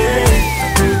wedding day.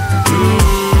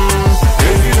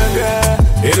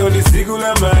 Ero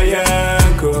nisigula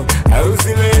mayako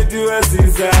ausiletu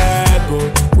asizako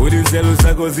udizelu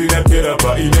sako zinatera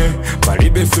pa ine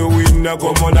palibe so wina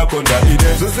komona konda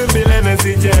ine sosembele na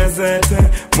sijazata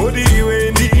modi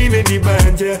iwe ndi ine di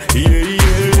banja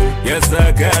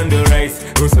yasakando rice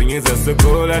usonyeza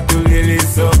sokola tulili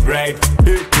so bright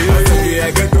asangi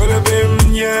akakola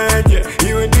bemnyanja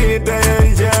iwe ndini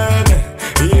tayanjana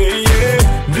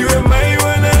ndiwe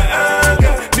maiwana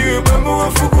anga ndiwe bambu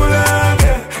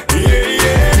wafukulanga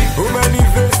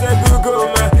umanifesta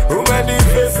kugoma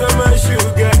umanifesta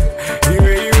mashuga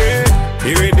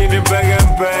iwe dine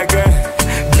mpaka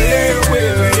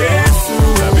dewewe Yesu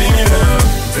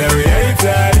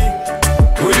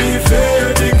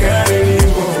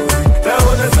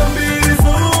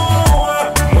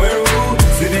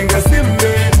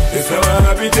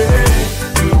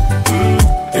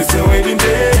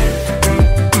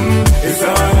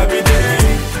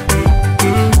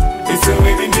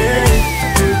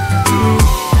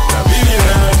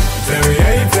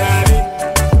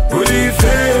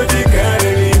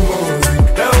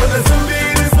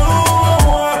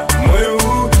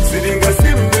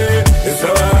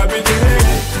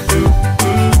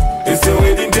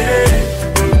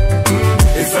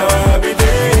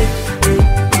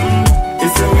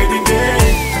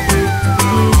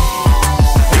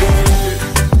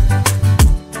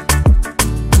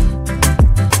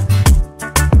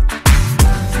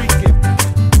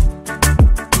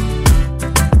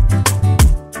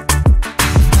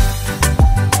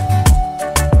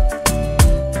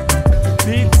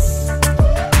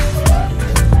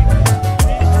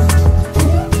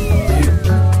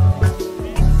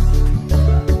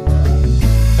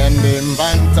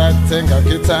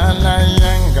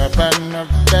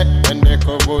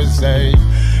ndikubuze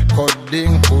kodi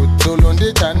nkutulu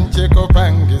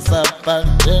ndichanchikupangisa pa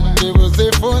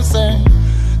ndibuzifuse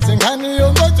sinkhani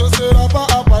yongochoserapa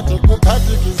apa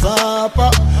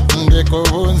tikuphatikizapa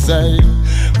ndikubuze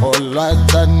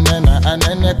olwatanena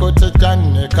anene kuti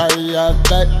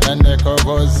chanikayate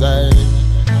ndikubuze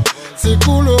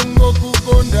sikulongo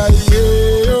kukonda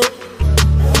iweyo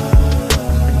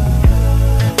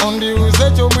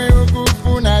undiuze chomwe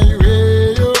ukufuna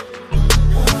iweyo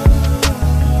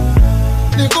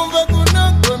nikumva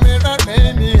kunongomera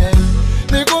meni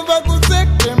nikumva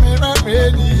kusekemera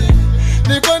meni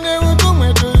nikone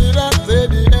ukumwetulira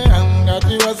zedi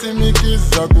angati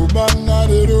wasimikiza kubanga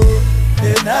lero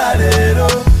nalero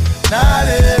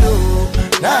nalero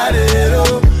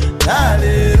nalero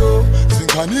nalero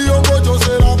sinkhaniyo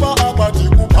ngochoserapa apa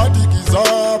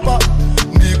tikupatikizapa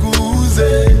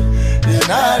ndikuuze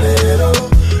nalero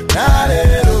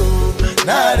nalero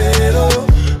nalero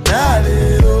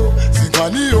nalero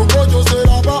sinkhaniyo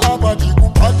ngochoserapa apa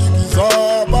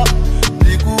tikupatikizapa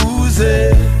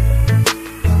ndikuuze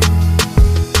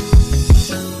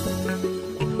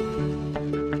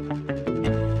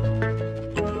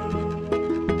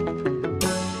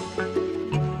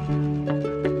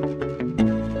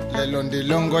lelo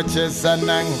ndilongocheza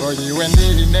nango iwe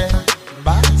ndine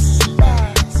bas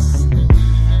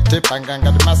tipanga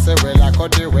ngati masewela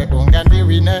kodiwe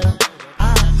ungandiwine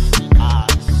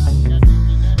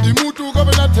ndimutu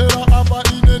kapenatera apa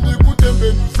ine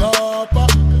ndikutembenuzapa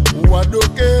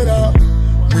wadokera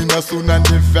mwina suna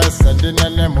ndifese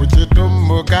ndinene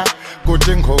muchitumbuka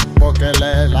kuti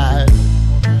nkhupokelela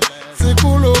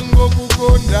sikulongo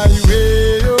kukonda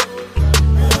iweyo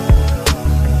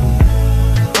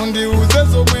undiuze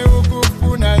zomwe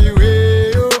ukufuna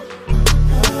iweyo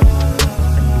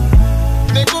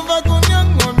nikumva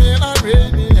kunyang'omera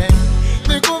reni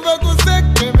nikumva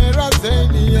kusekemera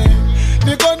zeni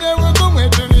nikone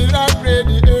wekumwetulira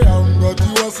reni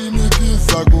ungati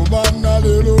wasimikiza kubana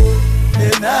lero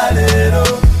nalero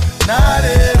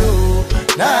nalero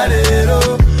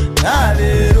nalero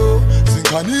nalero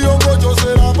sinkhaniyo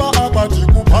ngochoserapa apa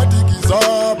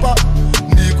tikupatikizapa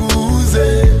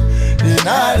ndikuuze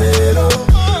nalero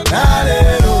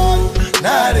nalero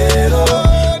nalero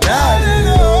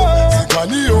nalero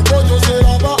sinkhaniyo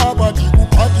ngochoserapa apa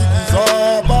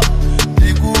tikupatikizapa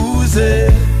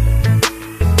ndikuuze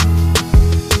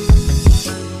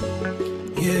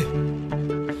yeah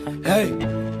hey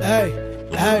hey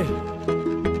hey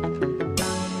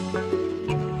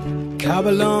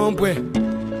Kabalombwe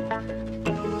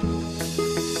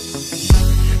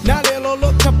nalelo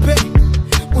lokape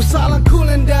usala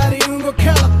kulendari ungo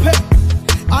kalape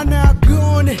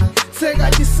anagone sega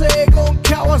jisego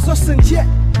kawa zosenje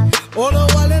olo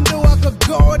walendo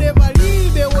wakagode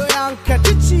balibe weanka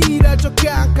tichira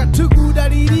chokanka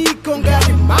tugudaririko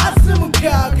ngari mase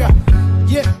mukaga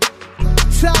yeah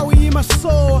tawi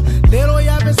maso lero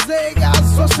yabezega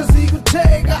zose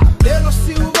zigutega lero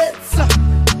siubetsa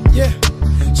yeah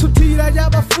sutira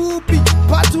yabafupi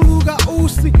patuluga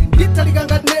usi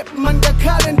litaliganga nepman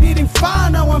ngakale ndiri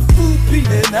mfana wa mfupi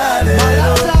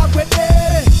malata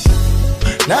kwedere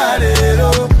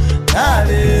nalero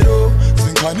nalero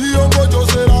sinkhaniyo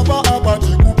ngochoserapa apa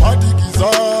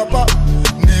tikupatikizapa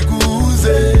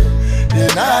ndikuuze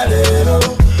nalero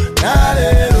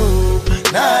nalero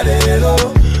nalero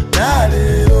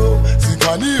nalero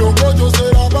sinkhaniyo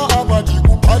ngochoserapa apa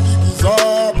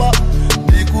tikupatikizapa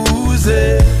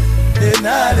ndikuuze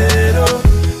nalero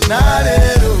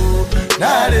nalero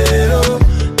nalero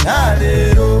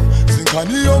nalero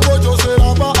sinkhaniyo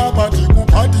ngochoserapa apa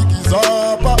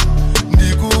tikupatikizapa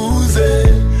ndikuuze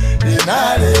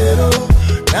nalero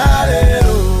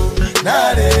nalero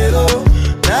nalero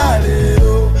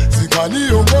nalero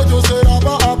sinkhaniyo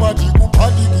ngochoserapa apa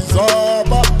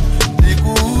tikupatikizapa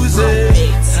ndikuuze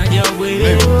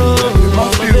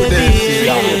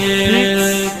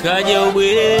kaja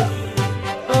ubwere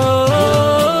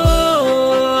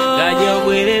kaja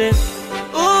ubwere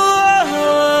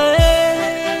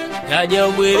kaja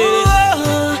ubwere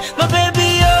my baby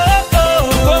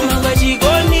koma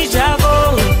kachikoni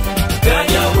chako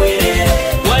kaja ubwere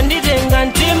wanditenga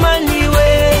ntima niwe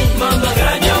mama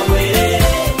kaja ubwere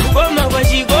koma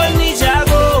kachikoni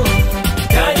chako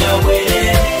kaja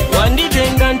ubwere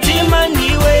wanditenga ntima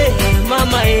niwe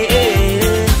mama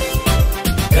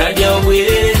kaja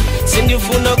ubwere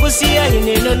sindifuna kusiya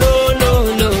ineno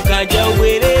no kaja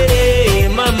ubwere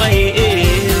mama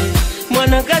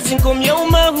mwanakazi nkomya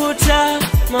umahuta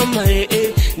mama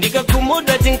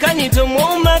ndikakumuda tinkanito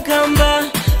mwomakamba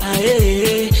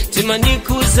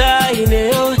timandikuza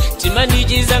ineyo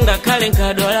timandijiza ngakale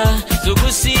nkadwala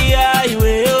zokusiya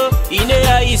iweyo ine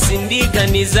yaisindika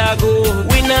ni zako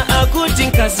wina akuti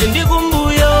nkasi ndi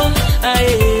kumbuyo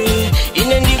aye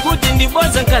ine ndikuti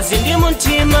ndiboza nkasi ndi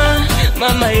muntima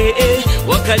mama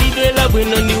wakalidwela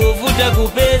bwino ndiwovuta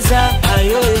kupeza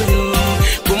ayoyo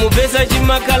kumupeza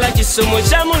chimakala chisomo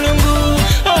cha mulungu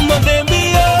my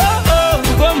baby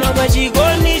koma kwa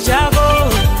chikondi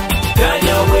chako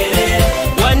kanya ubwere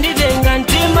wanditenga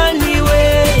mtima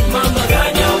niwe mama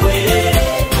kanya ubwere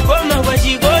koma kwa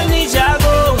chikondi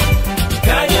chako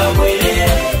kanya ubwere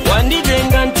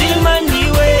wanditenga mtima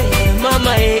niwe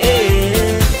mama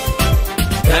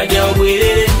kanya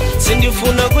ubwere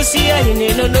sindifuna kusiya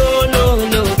ine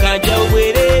no kanya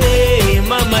ubwere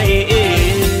mama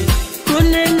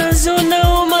kunena zona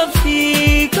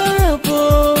umafika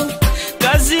hapo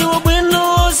kazi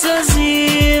wabwino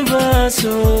saziva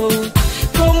so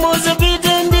komoza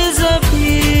pita ndiza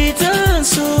pita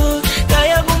so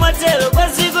kaya kumatelo kwa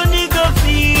siku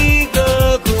nikafika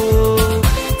ko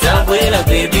tabwela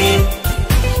baby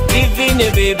vivine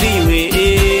baby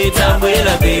we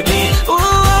tabwela baby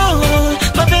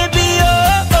my baby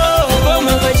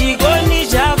koma kwa chikondi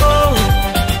chako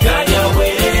kanya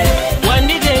ubwere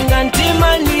wanditenga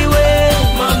mtima niwe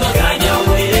mama kanya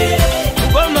ubwere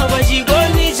koma kwa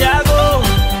chikondi chako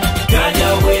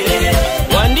kanya ubwere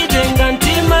wanditenga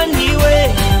mtima niwe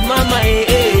mama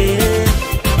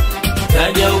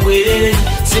kanya ubwere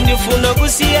sindifuna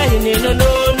kusiya ine no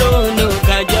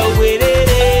kanya ubwere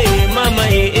mama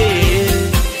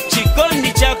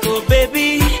chikondi chako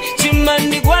baby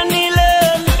chimandikwanile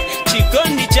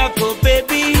chikondi chako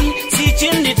baby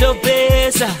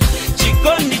sichinditopesa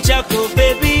chikondi chako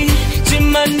baby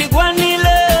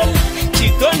chimandikwanile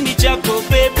chikondi chako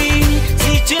baby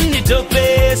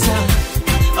sichinditopesa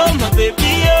oh my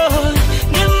baby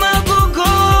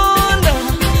nimakukonda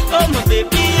oh my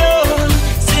baby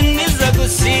sindiza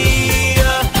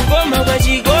kusiya koma kwa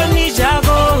chikondi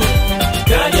chako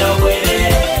kanya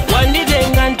ubwere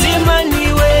wanditenga mtima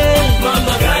niwe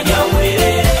mama kanya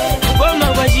ubwere koma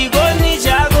kwa chikondi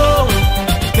chako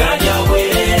kanya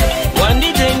ubwere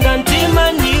wanditenga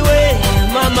mtima niwe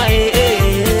mama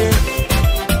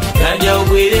kanya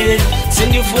ubwere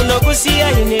sindifuna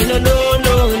kusiya ine no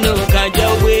kanya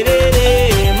ubwere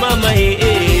mama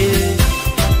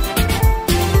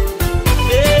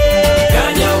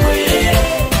kanya ubwere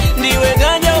ndiwe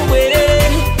kanya ubwere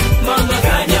mama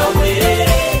kanya ubwere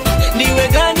ndiwe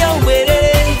kanya ubwere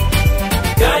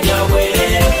kanya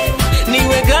ubwere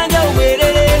ndiwe kanya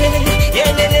ubwere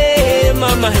yelele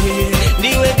mama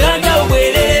ndiwe kanya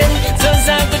ubwere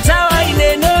zoza kutawa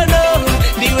ine no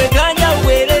ndiwe kanya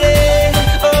ubwere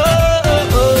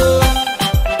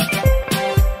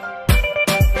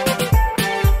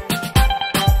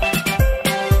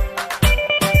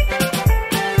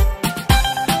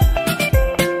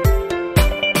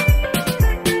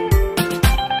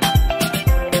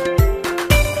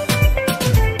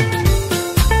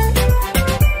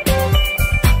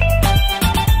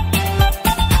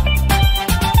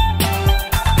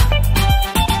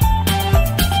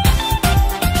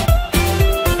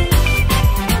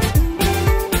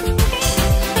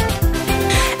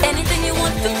Anything you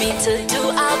want for me to do,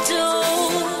 I'll do.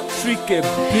 Freaky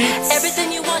beats.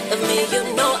 Everything you want of me, you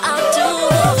know I'll do.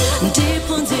 Deep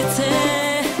on it,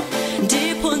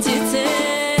 deep on it,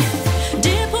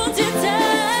 deep on it.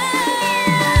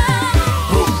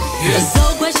 So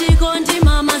kwa chikondi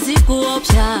mama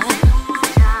zikuopsha.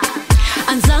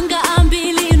 Anzanga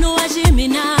ambili nuwa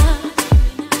jimina.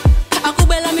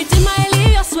 Akubela mitima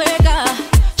iliyosweka.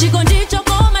 Chikondi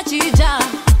chokoma chija.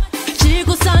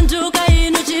 Chikusanduka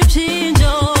inu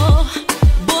chipinjo.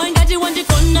 Boy ngati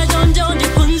wandikona jonjo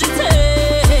ndipunzite.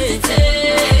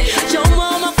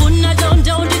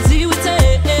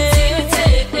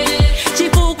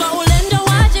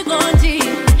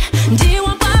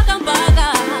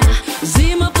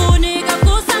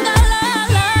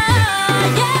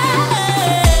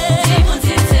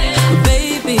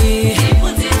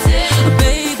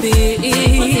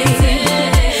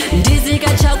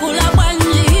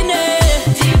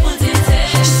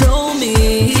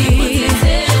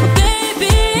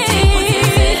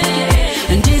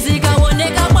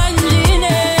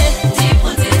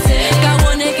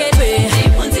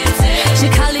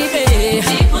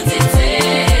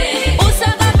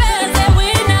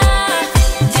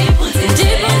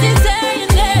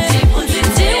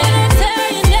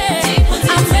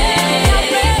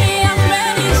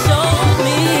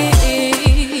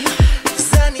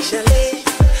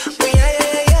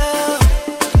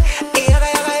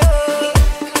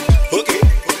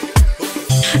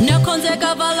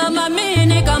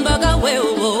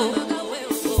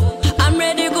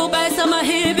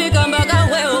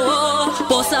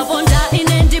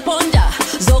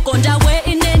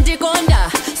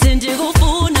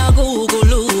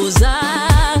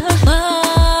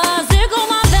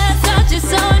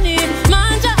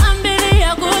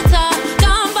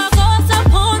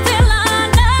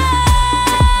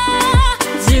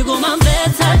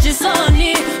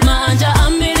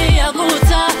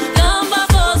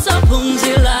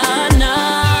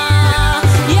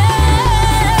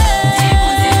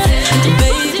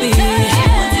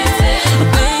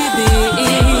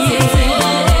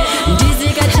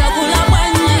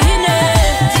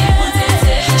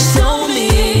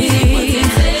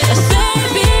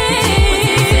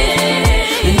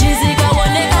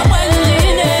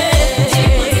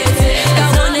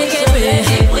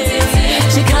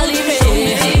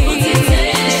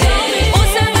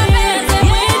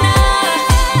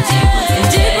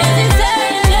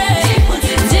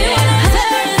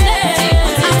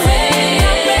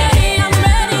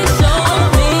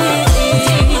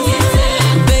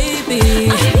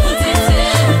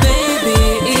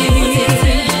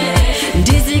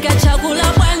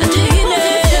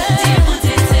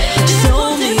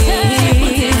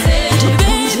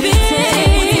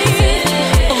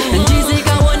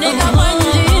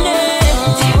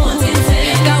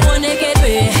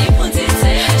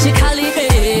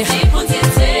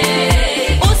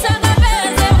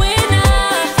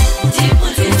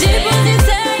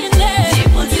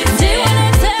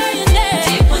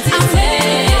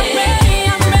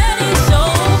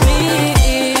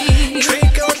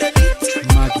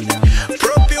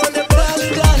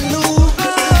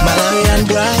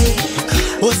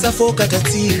 usafoka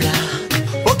tatsika.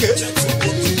 Okay.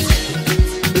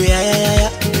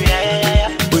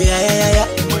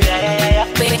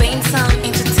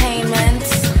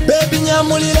 Baby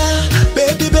nyamulila,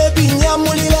 baby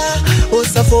nyamulila,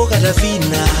 usafoka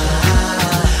Davina,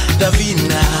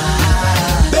 Davina.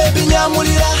 Baby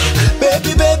nyamulila,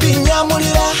 baby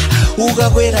nyamulila,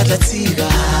 ukakwera tatsika,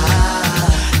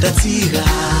 tatsika.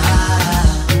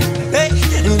 Hey,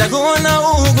 ndakuona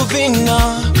ukuvina,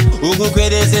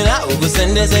 ukukwerezela,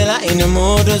 ukusendezela ine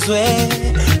moto swe,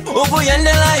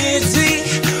 ukuyendela iti,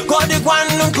 kodi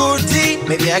kwanu kuti.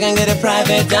 Maybe I can get a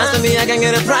private dance, maybe I can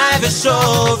get a private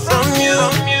show from you.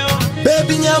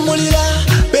 Baby nyamulila,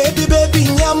 baby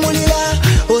nyamulila,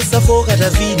 usafoka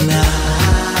Davina,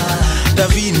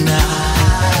 Davina.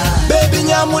 Baby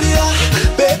nyamulila,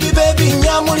 baby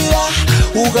nyamulila,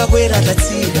 ukakwera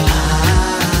tatsika,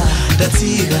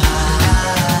 tatsika.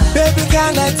 Baby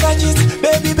can I touch it,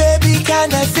 baby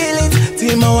can I feel it.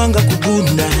 Tima wanga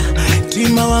kugunda,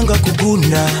 tima wanga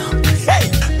kugunda. Hey,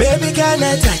 baby can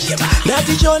I touch it,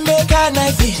 nati chonde can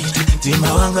I feel it.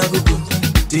 Tima wanga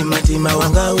kugunda, tima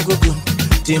wanga ukugunda,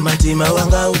 tima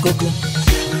wanga ukugunda.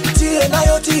 Tie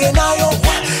nayo, tie nayo,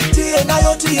 tie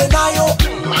nayo, tie nayo,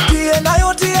 tie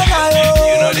nayo, tie nayo.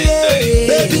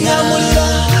 Baby nyamulila,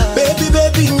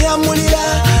 baby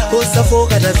nyamulila,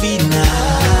 usafoka Davina,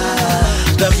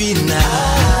 Davina.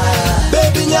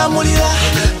 Baby nyamulila,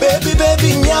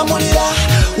 baby nyamulila,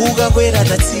 ukakwera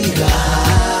tatsika,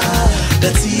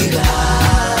 tatsika.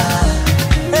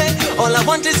 Hey, all I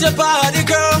want is your body,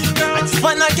 girl. I just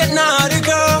wanna get naughty,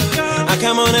 girl. I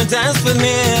come on and dance with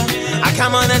me. I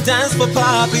come on and dance for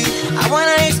Poppy. I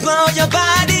wanna explore your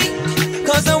body,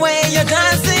 cause the way you're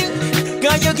dancing,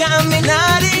 girl, you got me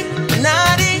naughty,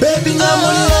 naughty. Baby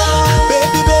nyamulila,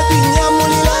 baby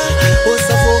nyamulila,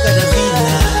 usafoka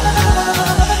Davina,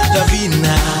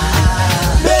 Davina.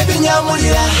 Baby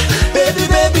nyamulila,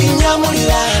 baby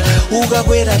nyamulila,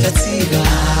 ukakwera tatsika,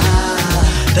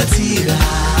 tatsika.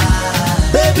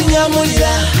 Baby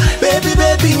nyamulila,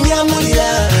 baby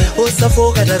nyamulila,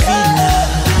 usafoka Davina,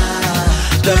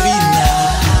 Davina.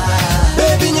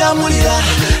 Baby nyamulila,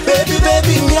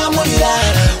 baby nyamulila,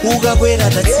 ukakwera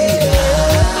tatsika,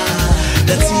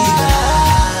 tatsika.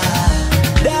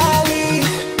 Darling,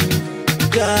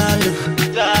 darling,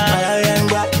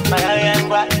 Malawian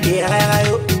boy, yeah,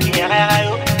 yo, yeah,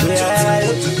 yo, yeah,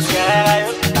 yo, yeah,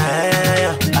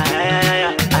 yo.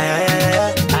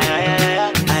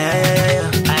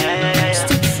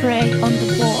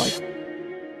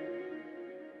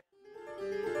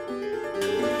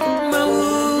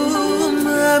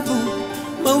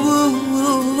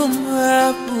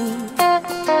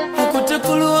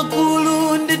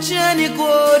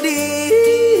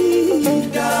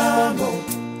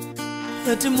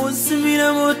 Ati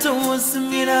musimira moto,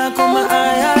 musimira koma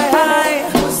ay ay ay.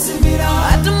 Musimira.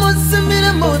 Ati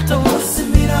musimira moto,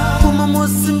 musimira koma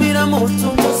musimira moto,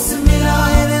 musimira.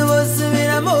 Ele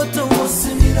musimira moto,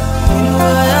 musimira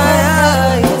ay ay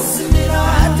ay. Musimira.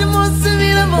 Ati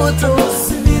musimira moto,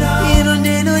 musimira. Ino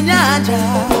ndino nyanja,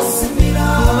 musimira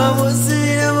koma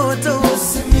musimira moto,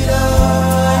 musimira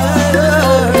ay ay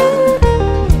ay.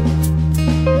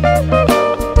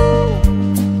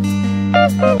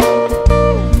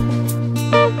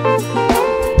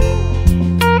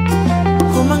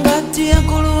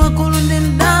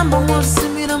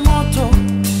 Musimira moto,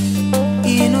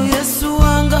 inu Yesu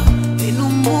wanga, inu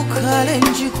mukale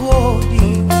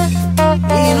njikodi,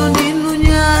 inu ndinu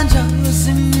nyanja,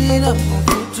 yosimira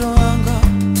mavuto wanga,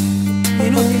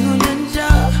 inu nyanja,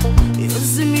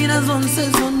 yosimira zonse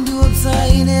zondiwopsa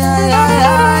ine ay ay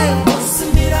ay.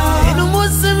 Musimira, inu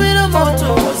musimira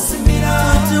moto,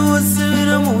 musimira, ati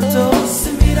musimira moto,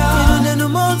 musimira, inu ndinu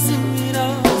musimira,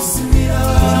 musimira,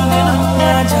 inu ndinu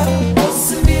nyanja,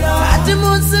 musimira, ati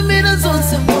musimira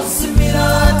zonse,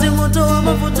 musimira, ati moto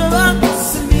mavuto wangu,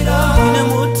 musimira, ine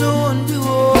moto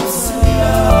ndiwo,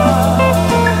 musimira.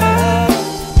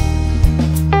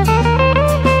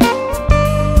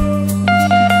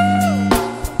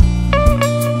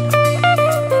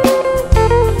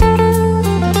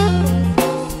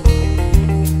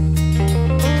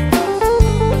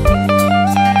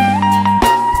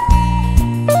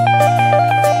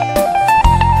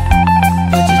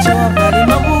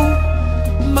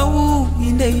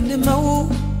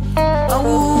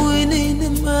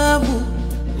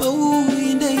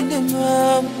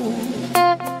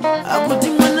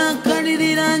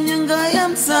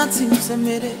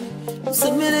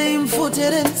 Msemere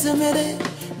imfotere msemere,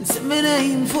 msemere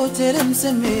imfotere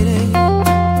msemere.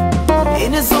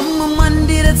 Ine somu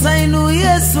mandire tsainu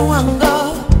Yesu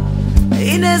wanga,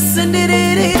 ine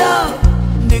sendirira,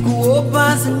 ndikuopa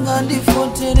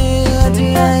singandifotere ati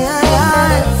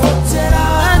ayayay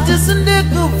ati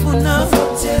sindikufuna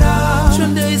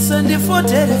chonde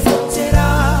isandifotere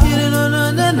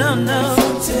no.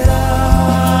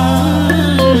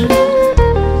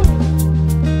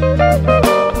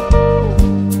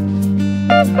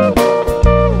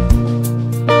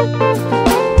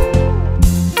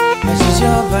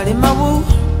 Bali mawu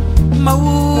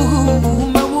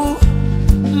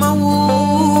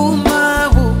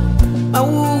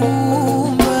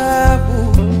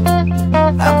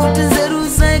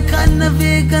akutezeruza ikana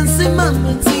vegansi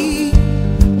mamati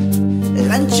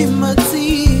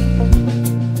lanchimati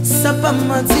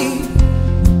sapamati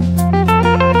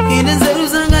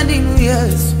inezeruza ngandinu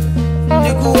Yesu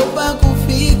ndikuopa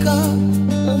kufika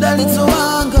ndalitso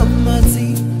wanga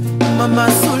mati mama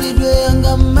solidwe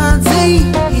anga mati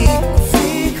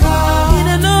fika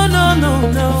ina no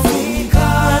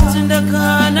fika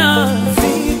atindakana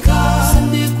fika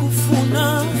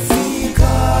sindikufuna fika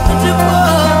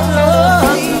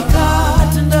fika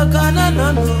atindakana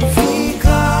no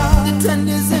fika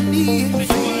nditandizeni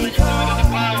fika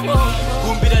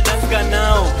kumbira danga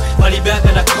nao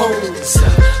walibaka na konza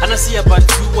anasiya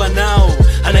batuwa nao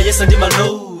anayesa ndi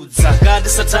malo zakadi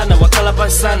satana wakala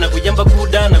pasana kuyamba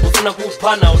kudana kufuna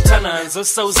kupana utana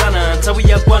nzosauzana ntawi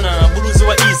yakwana buluzi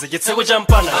wa iza jetseko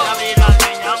champana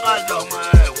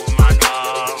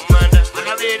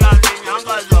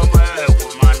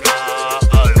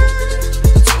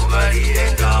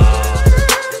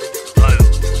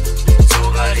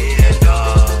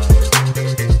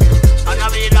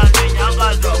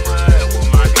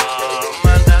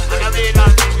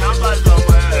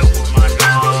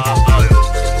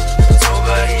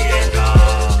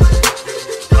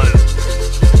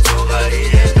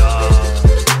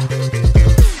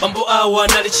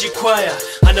wanalichikwaya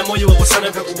ana moyo wa wasana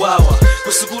vya kuwawa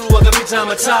kusukulu wakapita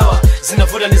matawa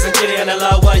zinavuta nizankere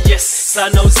analawa yes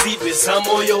sana uzidwe za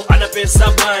moyo anapesa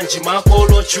banji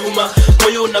makolo chuma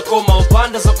moyo unakoma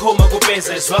upanda za koma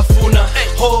kupeza izwafuna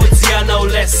hodzi ana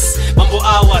ulesi mambo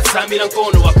awa samira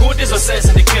nkono wakuti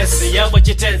zosese ndi kesi yawa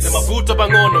chitenze mavuto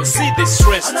pangono see the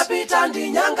stress anapita ndi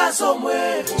nyanga zomwe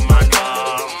kumanda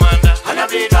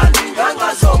anapita ndi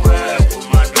nyanga zomwe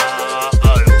kumanda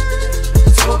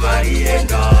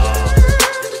Sogarienda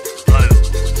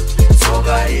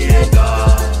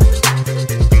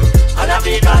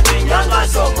anapita ndi nyanga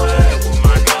zomwe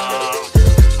kumanda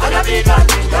anapita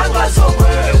ndi nyanga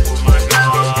zomwe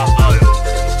kumanda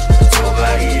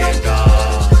Sogarienda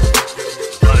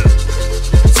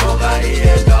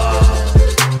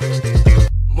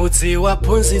mudzi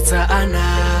waphunzitsa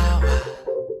anawa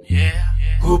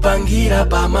kupangira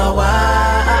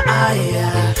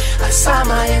pamawaya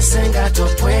asama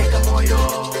yesengatopweka moyo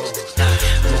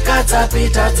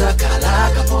mukadzapita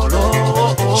dzakalaka polo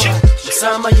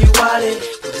musama yiwale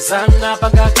kutizana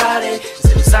pangakale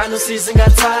nzeru zanu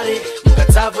sizingatsale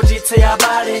mukadzavutitse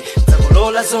yabale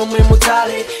dzakulola zomwe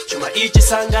mudzale chuma ichi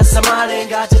sangasamale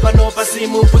ngati panopa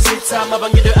simuphunzitsa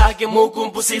mapangidwe ake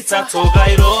mukumpusitsa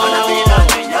tsoka ilo anapita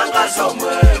ndi nyanga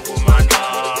zomwe kumanda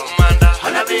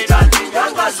anapita ndi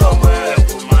nyanga zomwe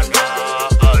kumanda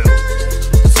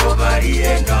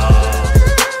Sogarienda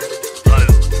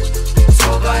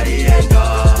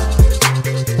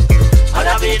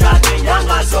anapita ndi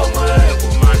nyanga zomwe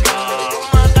kumanda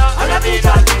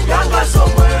anapita ndi nyanga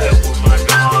zomwe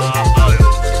kumanda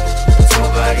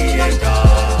Sogarienda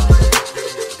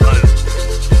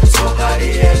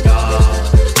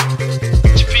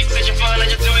chipikise chifana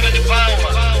chatiwika ndi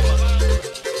pauma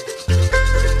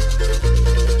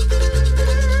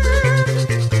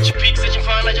chipikise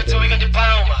chifana chatiwika ndi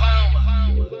pauma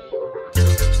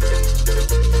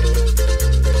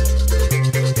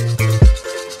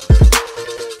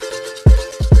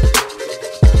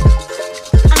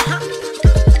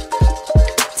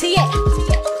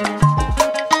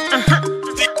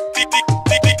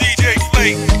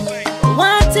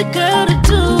What's a girl to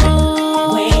do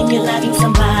when you're loving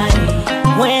somebody?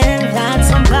 When that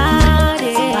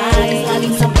somebody's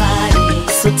loving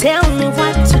somebody. So tell me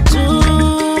what to do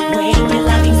when you're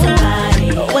loving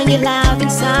somebody. When you're loving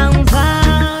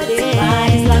somebody,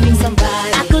 somebody's loving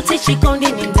somebody. I could teach you kondi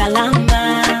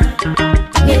nindalama,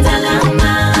 nindalama.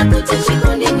 I could teach you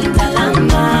kondi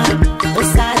nindalama.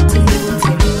 Osati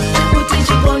nindalama. I could teach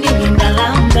you kondi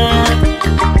nindalama,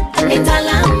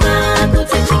 nindalama. I could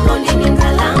teach you kondi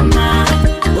nindalama.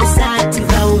 Osati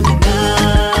vaudina.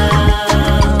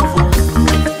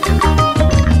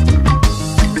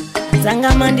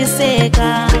 Zanga mandiseka,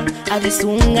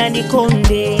 avisunga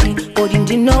ndikonde, odi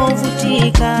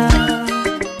ndinovutika.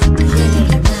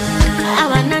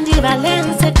 Avanandi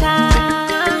valenseka,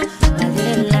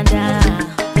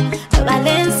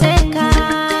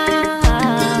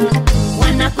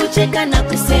 kucheka na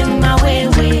kusema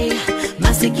wewe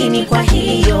masikini, kwa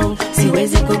hiyo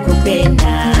siwezi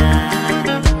kukupenda.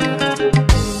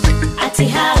 Ati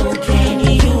how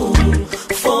can you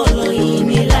follow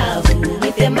in love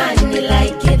with a man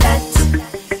like that?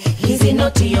 He's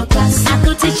not your class.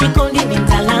 Akutichi kondi ni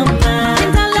mtalama.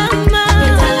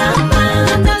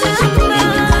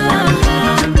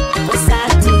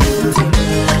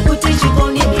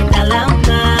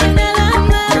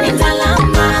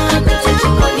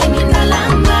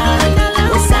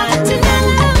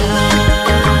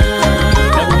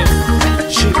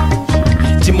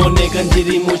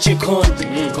 Ndiri muchikondi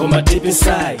koma deep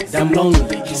inside I'm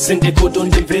lonely. Sende kodo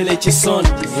ndimvele chisondi.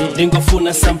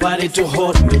 Ndingofuna somebody to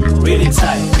hold me really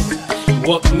tight,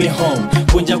 walk me home.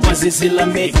 Kunja kwa zizila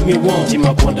make me warm.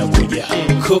 Timakonda kuja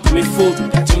cook me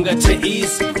food. Katunga te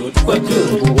easy good kwa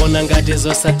good. Wona ngati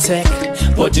zosatek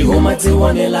boti huma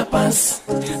tiwonela pansi.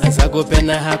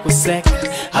 Azagopena hakusek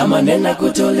amanena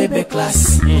kutolebe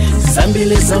class.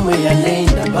 Zambili zomwe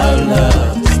yanenda about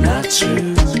love is not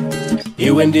true.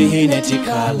 Iwe ndihine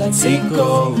tikala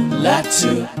tiko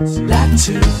latu.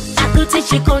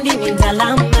 Akutichi kondi ni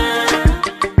ndalama.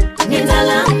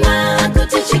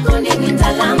 Akutichi kondi ni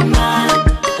ndalama.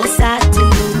 Usati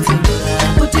mutu.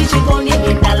 Akutichi kondi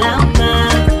ni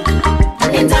ndalama.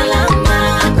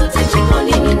 Akutichi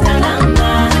kondi ni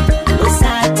ndalama.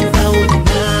 Usati vaudina.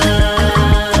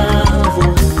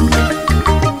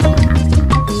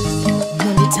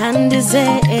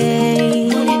 Munitandize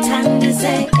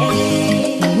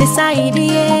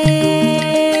nisaidie,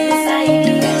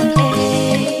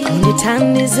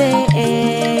 unitandize,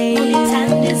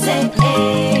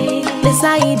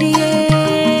 nisaidie.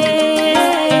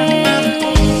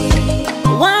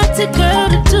 What's a girl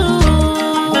to do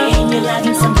when you're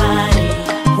loving somebody?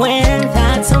 When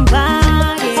that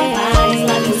somebody's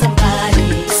loving somebody.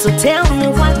 So tell me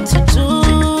what to do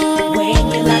when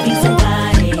you're loving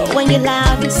somebody. When you're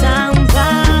loving somebody.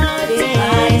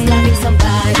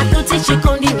 Akutichi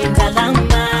kondi ni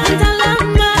ndalama.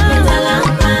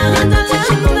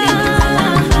 Akutichi kondi ni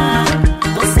ndalama.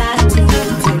 Usati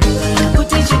mutu.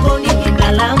 Akutichi kondi ni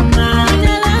ndalama.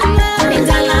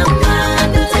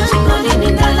 Akutichi kondi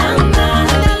ni ndalama.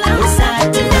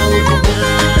 Usati mutu.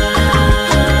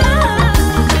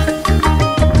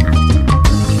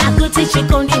 Akutichi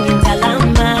kondi ni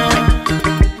ndalama.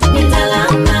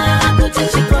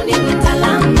 Akutichi kondi ni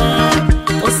ndalama.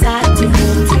 Usati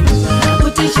mutu.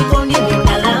 Akutichi kondi ni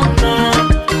ndalama.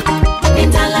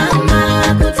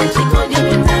 Akutichi kondi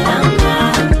ni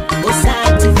ndalama.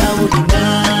 Usati vaudina.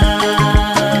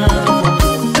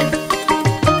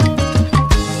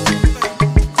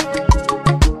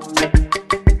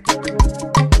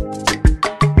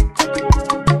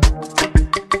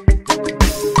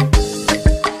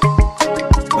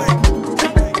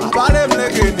 Abale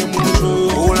mlegeni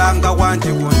muntu ulanga wanje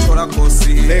kunchola kosi.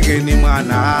 Mlegeni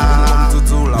mwana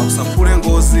mtutula usapule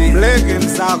ngozi. Mlegeni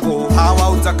zako hawa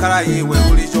utakala iwe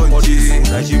ulichonji.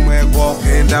 Ndachimweko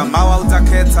kenda mawa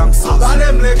utaketa msosi.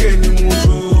 Abale mlegeni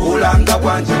muntu ulanga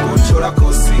wanje kunchola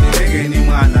kosi. Mlegeni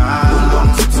mwana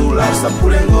mtutula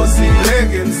usapule ngozi.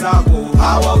 Mlegeni zako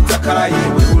hawa utakala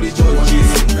iwe ulichonji.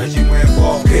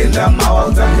 Ndachimweko kenda mawa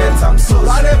utaketa msosi.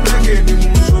 Abale mlegeni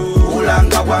muntu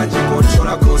ulanga wanje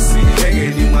kunchola kosi.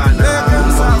 Mlegeni mwana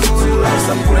mtutula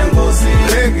usapule ngozi.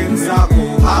 Mlegeni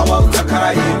zako hawa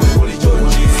utakala iwe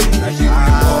ulichonji.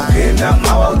 Ndachimweko kenda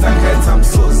mawa utaketa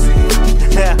msosi.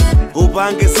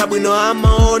 Upange sabwino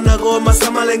amaona goma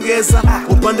samalengeza.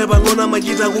 Upande pangona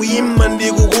majita kuyimba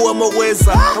ndikukuwa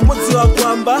mokweza. Amudziwa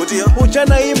kwamba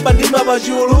uchana imba ndima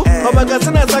pachulu.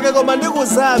 Pamagazina zake koma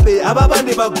ndikuzabe ababa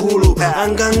ndi pagulu.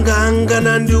 Anganga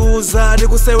nandiuza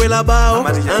ndikusewela bawo.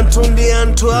 Anthu ndi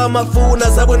anthu amafuna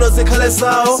zabwino zikhale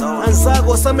zawo.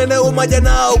 Anzako samene umadya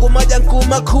nawo kumadya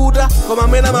nkumakhuta. Koma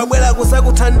mena mabwera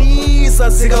kusakuthandiza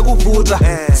zikakuvuta.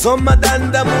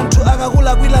 Zomadanda munthu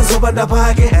akakulakwila zopanda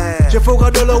pake.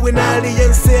 Chifukwa dolo wina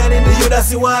aliyense ali ndi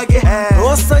Yudasi wake.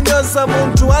 Osanyoza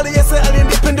munthu aliyense ali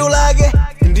ndi phindu lake.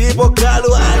 Ndipo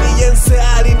galu aliyense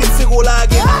ali ndi tsiku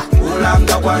lake.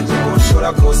 Ulanga wanje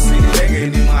kunchola kosi.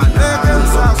 Mlegeni mwana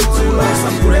mtutula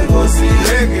usapule ngozi.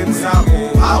 Mlegeni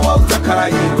zako hawa utakala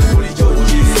iwe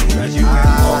ulichonji.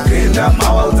 Ndachimweko kenda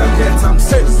mawa utaketa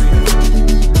msosi.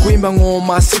 Kuimba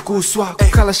ngoma sikuswa,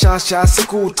 kukhala shasha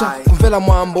sikuta, kumvela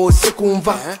mwambo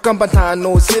sikumva, kamba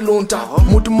ntano silunta.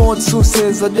 Mutu modzi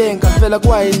suseza denga, mvela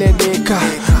kwa inedeka.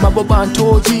 Maboba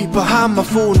ntojipa,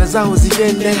 hamafuna zaho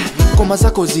ziyende. Koma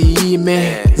zako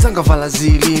ziyime, zangavala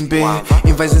zilimbe.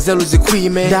 Imva izinzelu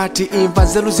zikwime, ndati imva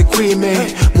nzelu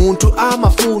zikwime. Muntu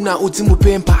amafuna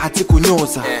udzimupempa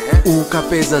atikunyoza.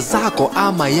 Ukapeza zako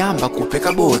amayamba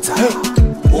kupeka bodza.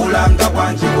 ulanga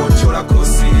kwanji kuchola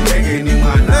kosi lege ni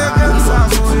mwana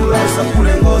msakutula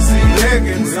usakule ngozi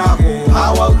lege mzako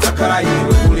hawa utakara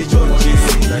iwe kulichonji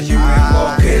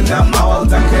kenda mawa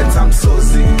utaketa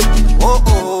msozi oh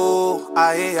oh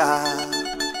aia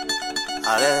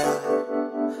ale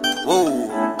oh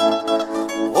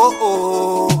oh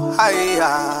oh aia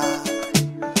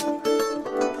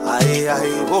aia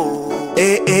oh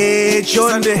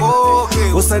chonde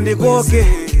usandikoke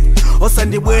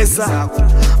osandibweza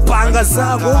panga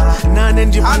zako nane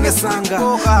ndipange sanga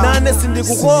nane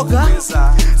sindikukoka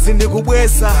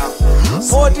sindikubweza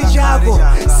oti chako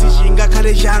sichinga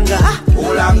kale changa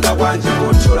ulanga kwanje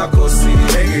kuchola kosi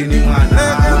lege ni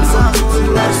mwana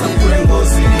msakutula usakule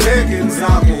ngozi lege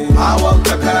mzako hawa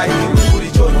utakara iwe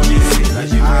kulichonjisi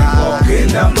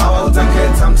kenda mawa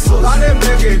utaketa msozi ale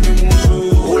mlege ni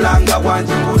mtu ulanga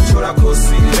kwanje kuchola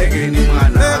kosi lege ni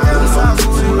mwana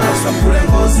msakutula usakule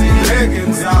ngozi lege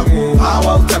mzako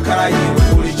hawa utakara iwe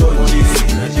kulichonjisi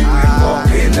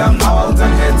kenda mawa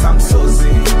utaketa msozi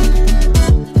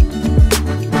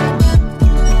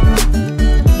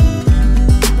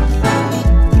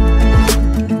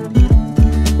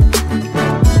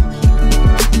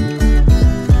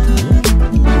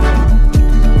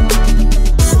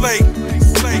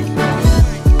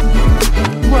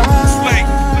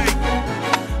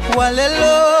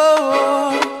walelo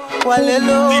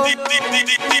walelo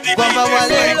kwamba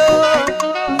walelo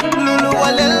lulu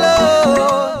walelo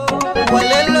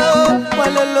walelo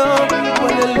walelo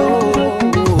walelo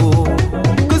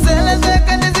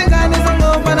kuzelezeka nizingane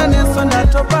zangobana neso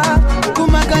ndatopa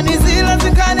kumakanizila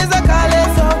zingane za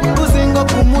kaleso kuzingo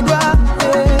kumudwa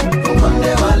konde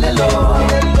walelo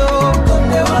walelo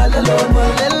konde walelo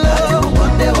walelo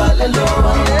konde walelo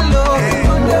walelo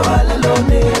konde walelo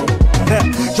ne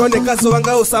chonde kazi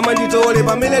wanga usama nditole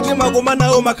pamene timagoma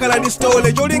nawo makhala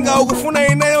ndistole cholinga ukufuna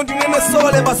ineyo ndinene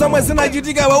sole pasamwe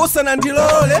zinachitika wausana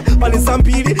ndilole pali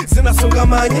zambiri zinasunga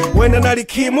manye wena nali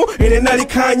khimu ine nali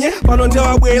khanye pano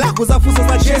ndewabwera kuzafusa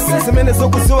za chese zimene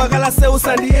zokuziwa kala se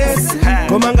usandiyese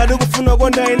koma ngati kufuna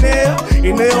konda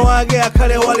ineyo wake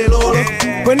akhale walelolo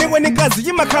kwenikweni kazi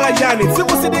chimakhala chani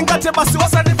tsiku sidingathe basi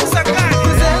wasandifusa kani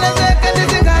kuzelezeka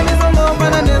ndizingane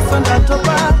zongomana neso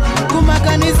ndatopa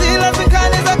kumakanizila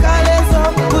zingane za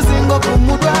kaleso kuzingo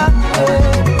kumudwa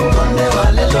konde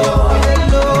walelo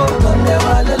walelo konde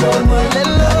walelo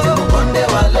walelo konde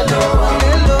walelo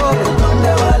walelo konde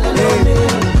walelo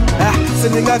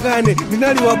sindingakane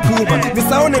ndinali waphuma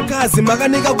ndisaone kazi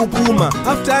makanika kupuma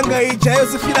after anga ija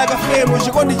yozifira kafemu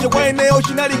chikondi chikwa ineyo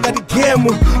chinali ngati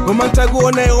gemu koma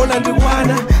ntakuona iona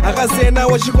ndikwana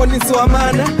akazenawo chikondinso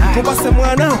amana mupase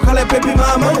mwana ukhale pepi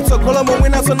mama utsogolo momwe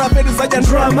naso napeti zadya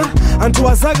ndrama anthu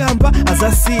azakamba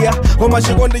azasiya koma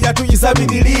chikondi chathu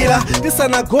chizapitilira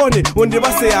tisanagone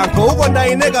undipase yankho ukonda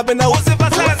ine kapena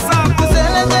uzipasasa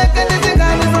kuzelezeka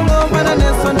ndizingane zongomana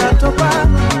neso ndatopa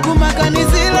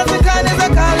kumakanizila zingane za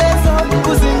kaleso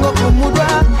kuzingo kumudwa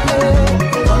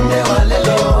konde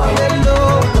walelo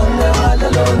walelo konde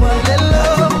walelo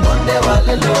walelo konde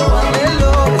walelo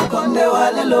walelo konde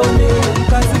walelo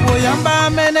kazi boyamba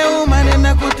amene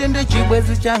umanena kuti ndi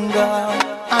chibwezi changa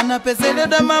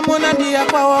anapezeleda mamuna ndiya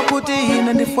kwawo kuti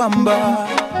ine ndifwamba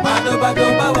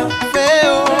badobadobawa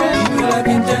feyo ibula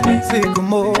kinjani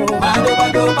sikumo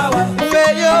badobadobawa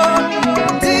feyo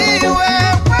ndiwe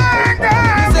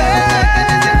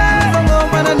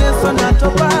neso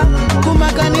ndatopa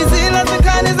kumakanizila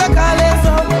zingane za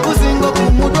kaleso kuzingo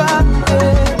kumudwa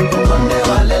konde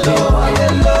walelo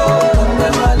walelo konde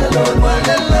walelo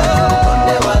walelo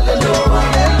konde walelo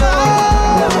walelo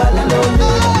konde walelo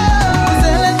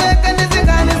kuzelezeka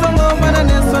ndizingane zongomana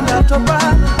neso ndatopa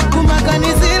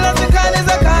kumakanizila zingane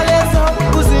za kaleso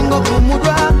kuzingo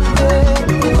kumudwa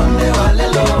konde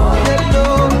walelo walelo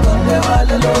konde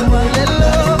walelo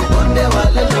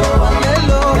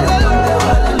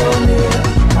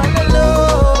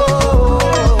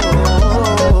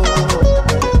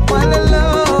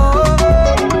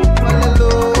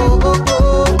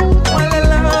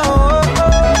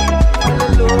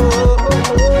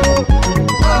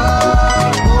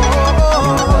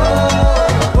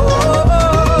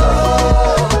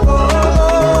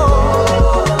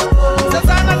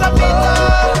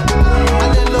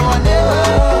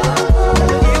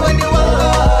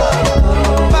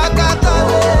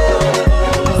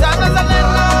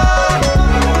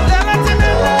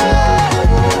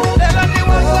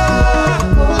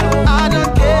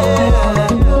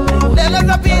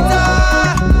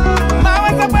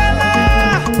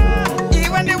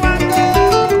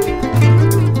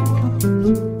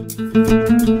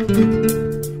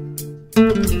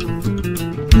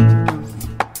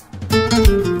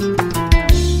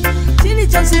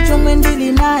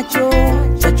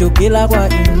chilichonsecho chachokela kwa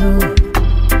inu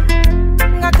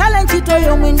ngakhale ntchito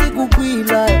yomwe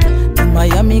ndikugwira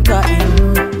timayamika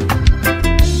inu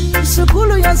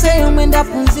sukulu yonse yomwe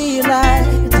ndaphunzira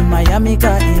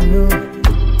timayamika inu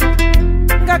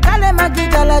ngakhale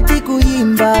magitala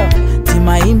tikuyimba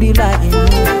timayimbira inu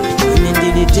ine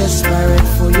ndili desperate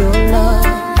for your love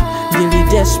ndili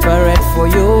desperate for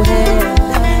your hand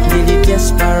ndili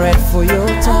desperate for your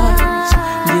touch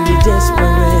ndili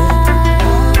desperate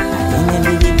ine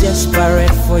ndili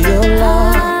desperate for your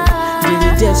love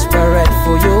ndili desperate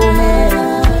for your hand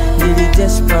ndili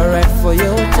desperate for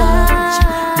your touch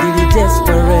ndili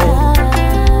desperate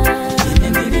ine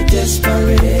ndili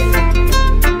desperate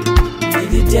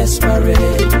ndili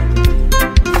desperate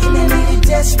ine ndili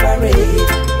desperate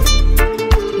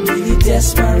ndili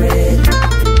desperate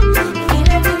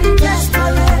ine ndili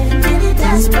desperate ndili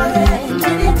desperate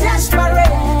ndili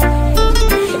desperate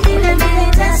ine ndili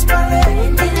desperate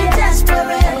ndili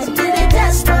desperate ndili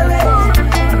desperate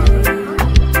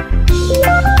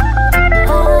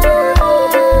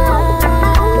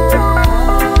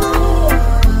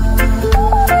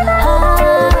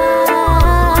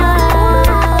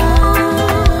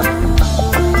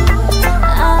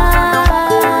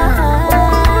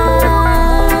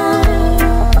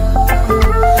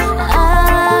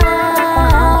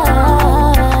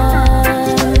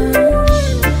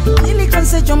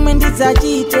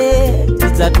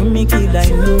Titatumikila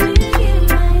inu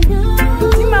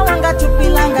tima wanga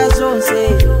tupilanga zonse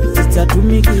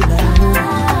titatumikila inu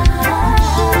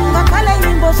ngakhale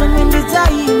nyimbo zomwe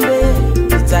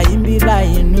ndidzayimbira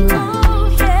inu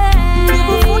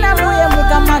ndikufuna muye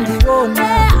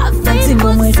mukamandiona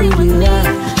mdzimbo mwetulira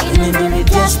ine ndili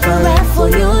desperate for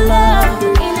your love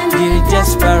ndili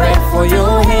desperate for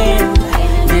your hand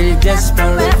ndili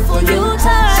desperate for your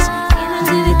touch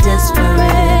ndili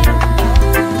desperate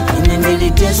really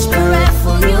desperate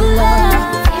for your love,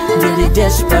 really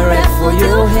desperate for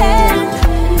your hand,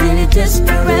 really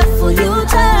desperate for your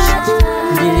touch,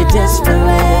 really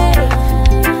desperate,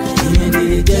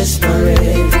 really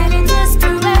desperate, really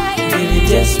desperate, really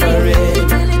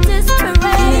desperate,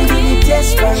 really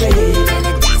desperate,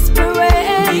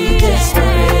 really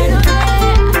desperate,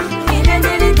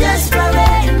 really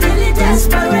desperate, really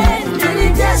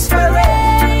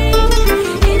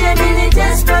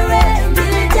desperate,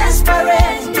 really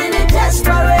desperate, really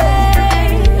desperate.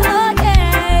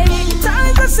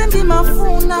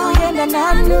 Mafuna yenda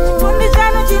nanu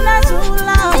kundijana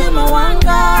chinazula tima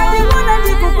wanga ndibona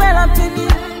ndikukwela mpini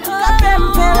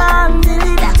kapempela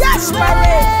ndili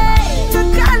desperate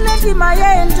tukale tima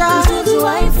yenda sizu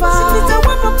waifa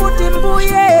sinditawapa puti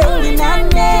mbuye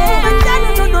linane andani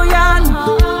tudu yanu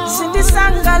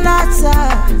sindisangalata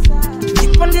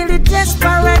ndipo ndili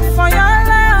desperate for your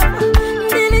love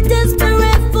ndili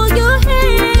desperate for your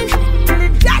hand ndili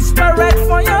desperate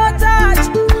for your touch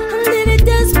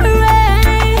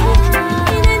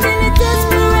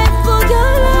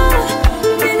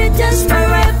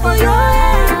desperate for your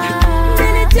hand,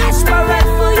 really desperate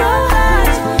for your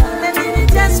heart, really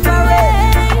desperate,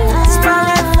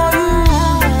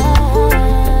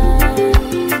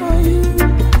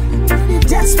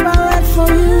 desperate for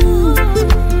you,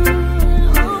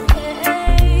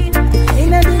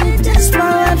 really desperate for you, really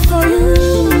desperate for you,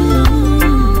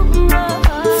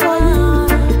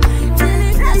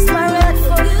 really desperate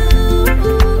for you.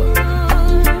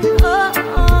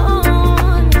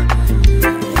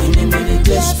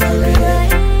 Desperate,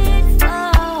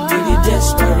 really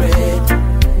desperate,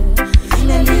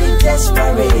 really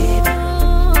desperate,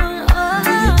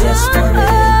 really desperate.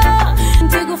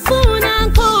 Ndikufuna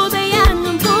nkhobe yanu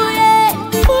mbuye,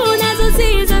 funa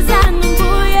zosizo zanu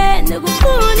mbuye,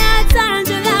 ndikufuna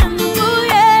thanjo lanu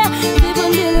mbuye, ndipo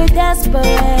ndili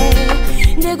desperate,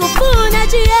 ndikufuna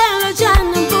chiyelo chanu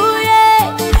mbuye,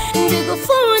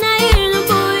 ndikufuna inu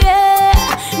mbuye,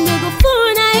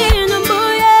 ndikufuna inu mbuye.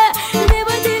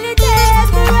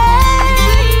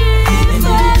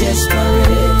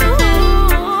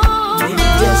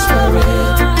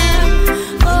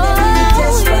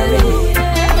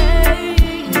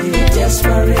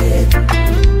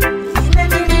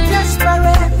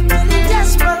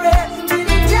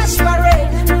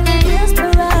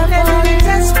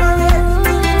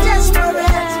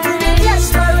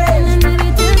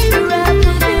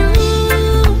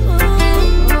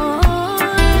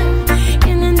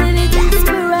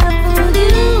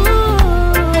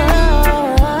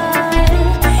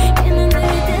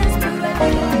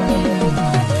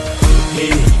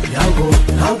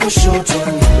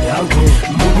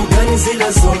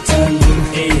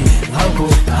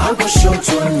 Short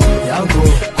one, yago,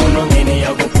 kono mini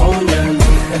yago ponya.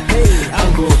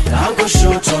 Yango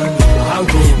short one,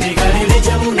 yango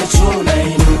ndikalilija munachona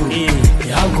inu.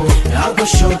 Yango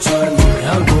short one,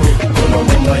 yango kono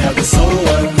mumba yako so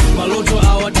one. Maloto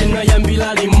awa tena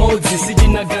yambila limodzi,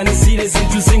 sijinaganizile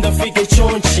zintu zingafike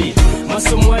chonchi.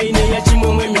 Masomo aine ya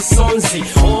chimwemwe misonzi.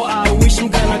 Oh, I wish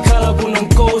mkanakala kuna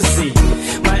mkozi.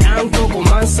 My uncle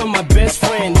kumanso my best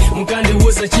friend.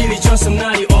 Mkandiwuza chili chonse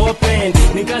mnali open.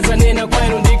 Nikaza nena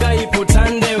kwenu ndika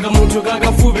ipotande. Kamuntu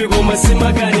kakafupi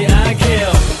kumasimagani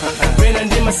akeo. Pena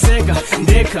ndima seka,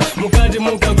 ndeka. Mukandi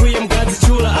munkakuye mkazi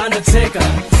chula undertaker.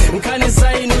 Nkani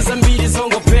zainu zambili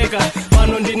zongo peka.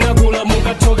 Pano ndinakula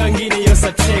mukatoka ngini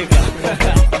yosateka.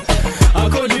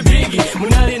 Akodi bigi,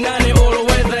 munali nane all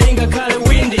weather inga kale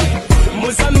windy.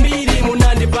 Muzambili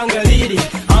munandi pangalili.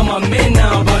 Ama mena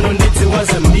pano nditi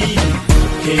wazambili.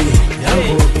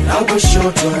 Yango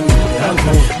short one,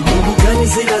 yango mungu gani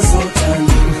zila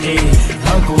zotani.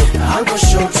 Yango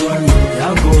short one,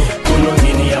 yango kuno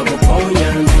ngini yango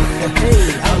ponyan.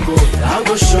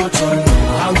 Yango short one,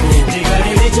 yango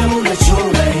ndikalilija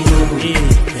munachona inu.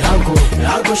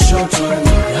 Yango short one,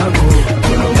 yango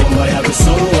kuno mumba yango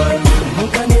so one.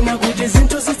 Mukanena kuti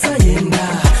zinto zitsayenda.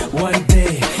 One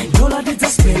day, dola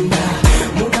ndidzaspenda.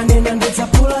 Mukanena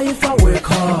ndidzapula if I work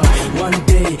hard. One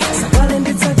day, sakale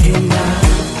ndidzagenda.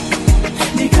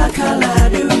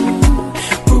 Ndikakaladu,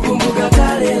 kukumbuka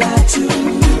kale latu.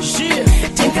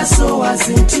 Tinkasowa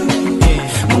zintu,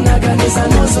 munaganiza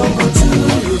nozongo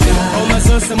tuga.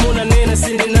 Omazose munanena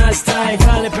sindina style.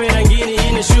 Kale pera ngini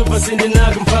ine shupa sindina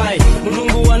kumpai.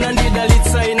 Mulungu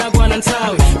wanandidalitsa inakwana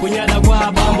ntawi. Kunyada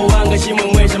kwa bambo wanga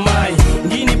chimwemwe mai.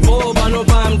 Ngini boba no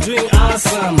ba I'm doing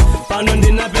awesome. Pano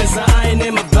ndinapesa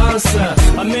aine mabouncer.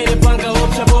 Amene panga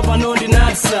opsha popa no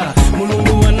ndinatsa.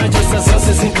 Mulungu wanachosa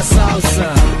zose zinkasalsa.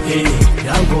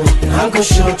 Yango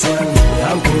short one,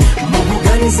 yango mungu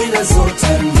gani zila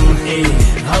zotani.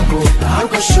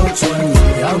 Yango short one,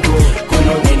 yango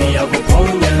kuno ngini yango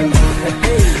ponyan.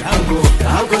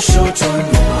 Yango short one,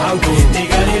 yango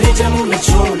ndikalilija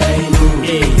munachona inu.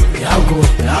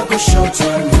 Yango short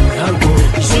one, yango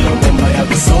shilo mumba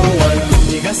yako so one.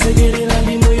 Ndikasekelela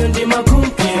ndinoyo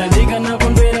ndimakumpira.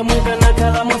 Ndikanakondwera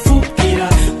mukanakala mwafukira.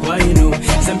 Kwa inu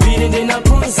zambiri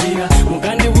ndinapunzira.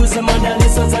 Mukandiwuza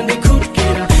madaliso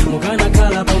zandikukira.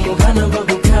 Mukanakala pa mukanamba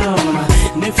kukama.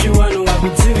 Nephew wanu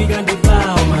wakudziwika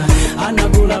ndibauma.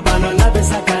 Anakula pano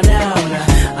napesa kadauna.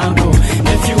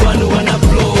 Nephew wanu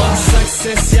wanablowa.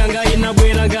 Success yanga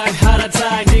inabwera ngati heart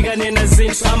attack. Ndikanena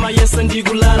zinthu amayesa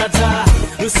ndikulalata.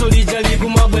 Luso lija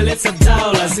likumabweletsa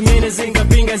daula. Zimene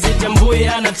zingapinga zija mbuye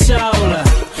anachaula.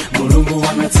 Mulungu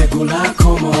wanatsegula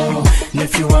khomo.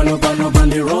 Nephew wanu pano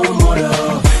bandi role model.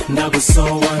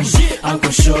 Ndakusowa,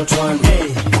 Uncle short one.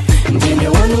 Ndine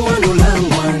wanu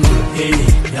langwan.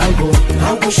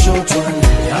 Yango short one.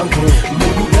 Yango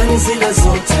mungu gani zila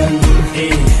zotani.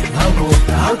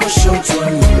 Yango short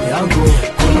one. Yango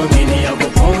kuno ngini yango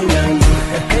ponyan.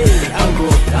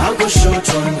 Yango short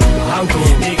one. Yango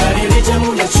ndikalilija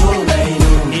munachona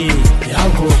inu.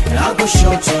 Yango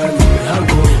short one.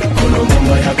 Yango kuno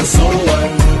mumba yako so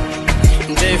one.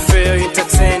 J-Fair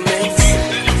Entertainment.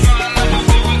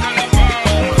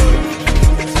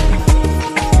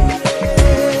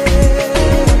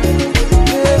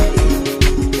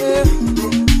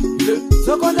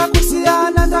 Zokonda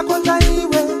kusiyana ndakonda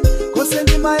iwe. Kose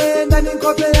ndi maenda ni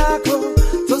nkope yako.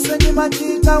 Zose ndi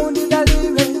machita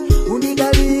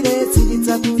unidalire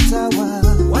tsilitsa kutawa.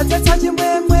 Watetsa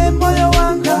chimwemwe moyo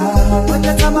wanga.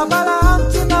 Watetsa mabala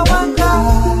mtima wanga.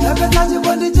 Napeta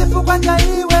chikondi chifukwa cha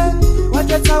iwe.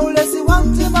 Watetsa ulesi wa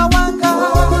mtima wanga.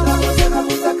 Nakuteka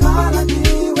kutakala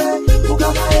ndiwe.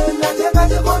 Ukamaenda teka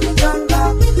chikondi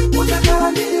changa.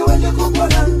 Kutakala ndiwe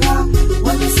ndikukolanga.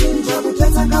 Wanisinja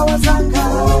kutetsa kawa zanga.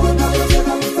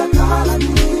 Nakuteka kutakala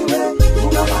ndiwe.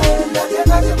 Ukamaenda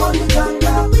teka chikondi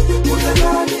changa.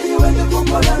 Kutakala ndiwe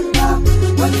ndikukolanga.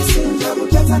 Wanisinja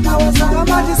kutetsa kawa zanga.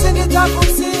 Mati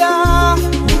sinditakusia.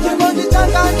 Chikondi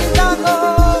changa ni chako.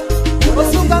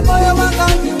 Usunga moyo wanga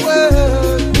ndiwe.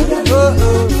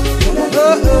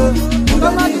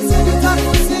 Mati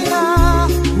sinditakusia.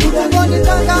 Chikondi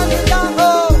changa ni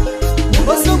chako.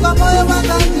 Usunga moyo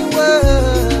wanga ndiwe.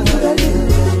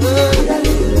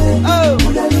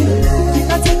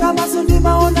 Katika masundi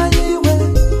maona iwe.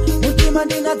 Mtima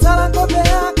ndinatala kope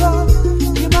yako.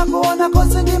 Kima kuona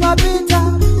kose ni mapita.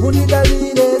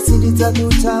 Unidalire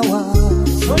sinditakutawa.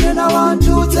 Sone na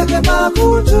wantu teke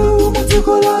makutu.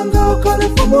 Mutikolanga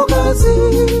ukalifumukazi.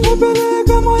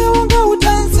 Upeleka moyo wanga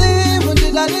utanzi.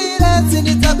 Unidalire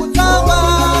sinditakutawa.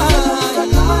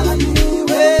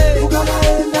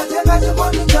 Ukamaenda teka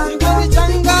chikondi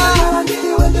changa.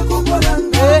 Ndiwe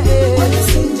ndikukolanga.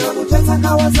 Wanisinja kutetsa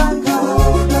kawa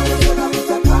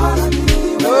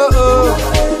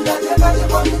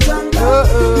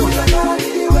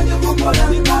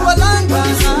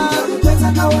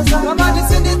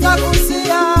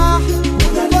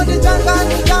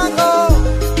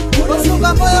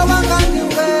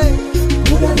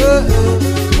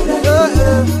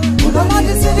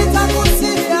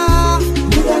nitakusia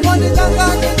Chikondi changa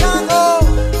nitango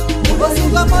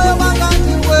Osuka moyo wanga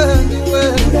niwe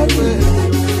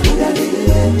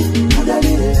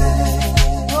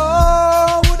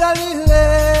Oh, udalile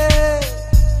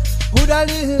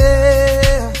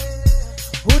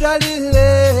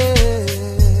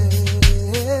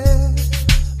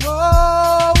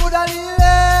Oh,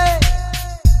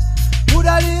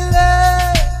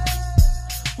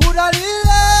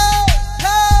 udalile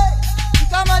Hey,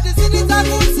 kama disini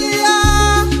takusia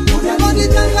Chikondi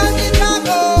changa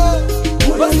nitango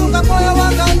Osuka moyo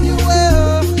wanga niwe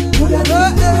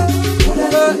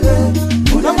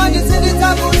Kama disini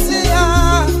takusia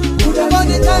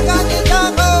Chikondi changa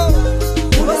nitango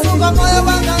Osuka moyo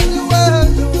wanga niwe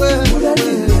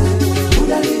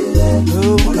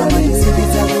Kama disini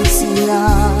takusia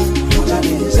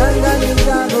Chikondi changa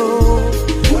nitango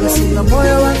Osuka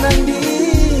moyo wanga niwe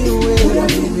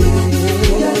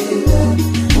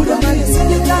Kama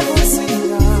disini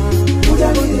takusia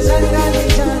Chikondi changa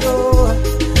nitango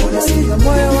Osuka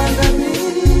moyo wanga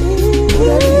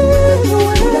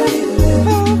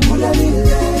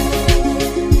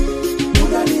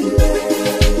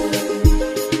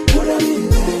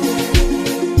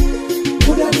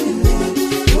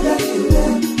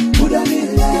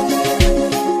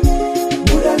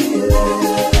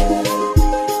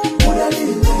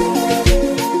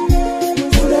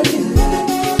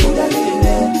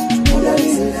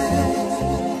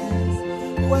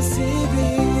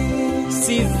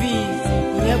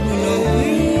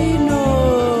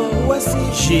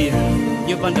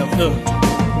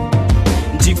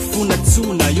ndikufuna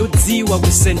tsuna yodziwa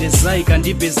kusendeza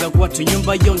ikandipeza kwathu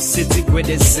nyumba yonse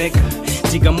dzigwedezeka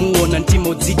tikamuona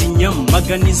ntimodziti nyamu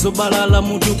maganizo balala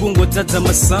mutu kungodzadza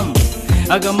masamu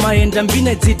akamayenda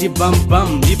mbine dziti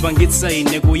bambam ndipangitsa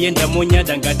ine kuyenda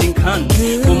monyada ngati nkhanu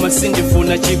koma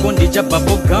sindifuna chikondi cha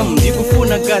babogam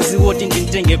ndikufuna kazi woti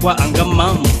ndintenge kwa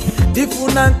angamamu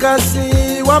ndifuna nkazi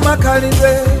wa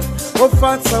makhalidwe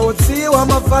ofatsa wodziwa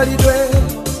mavalidwe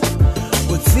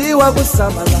wodziwa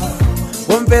kusamala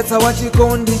wompetsa wa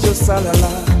chikondi chosalala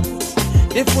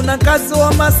ndifuna nkazi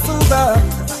wa masuka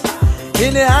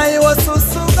ine ayi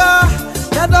wosusuka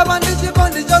ndatopa ndi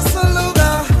chikondi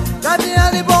chosuluka ngati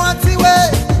alipo wadziwe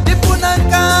ndifuna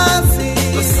nkazi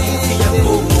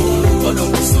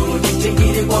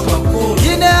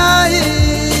ine ayi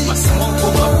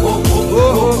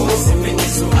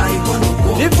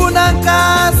ndifuna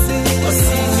nkazi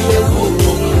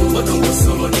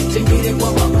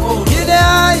ine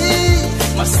ayi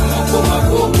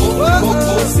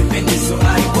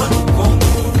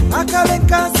akale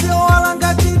nkazi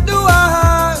owalanga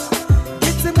chidua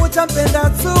chitsimu cha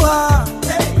mpendatsuwa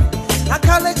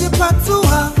akale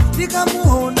chipatsuwa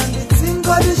ndikamuona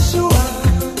nditsingodishuwa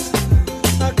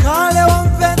akale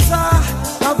womvetsa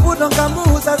mavuto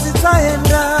ngamuza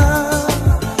zitsayenda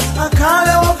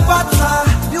akale wopatsa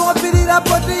ndiwopirira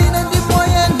poti ine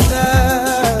ndimoyenda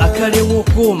akale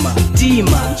wokoma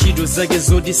mtima ntchito zake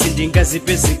zoti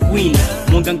sindingazipeze kwina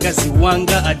monga mkazi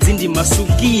wanga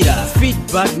adzindimasukira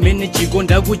feedback mene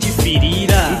chikondi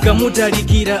akuchifirira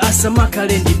nkamutalikira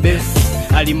asamakhale ndi befu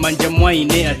ali manja mwa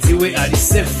ine adziwe ali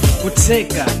safe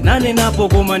kutheka nane napo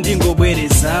koma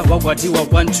ndingobwereza wakwatiwa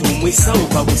kwa nthumwi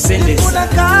saupa kusendeza ndifuna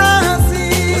nkazi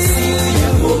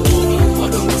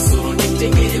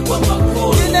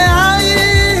ine ayi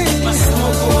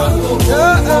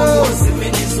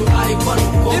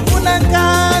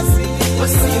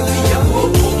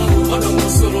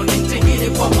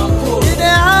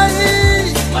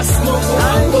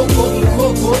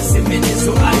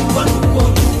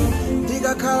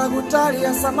ndikakhala kutali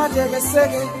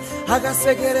asamatekeseke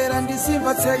akasekerera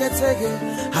ndizimva tseketseke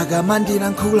akamandira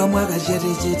nkhula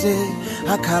mwakachetechete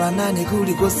akhala nane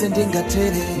kulikonse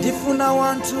ndingathere ndifuna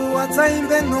wanthu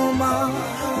adzaimbe ng'oma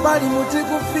pali muti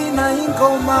kufina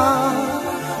ingoma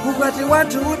ukwati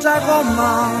wathu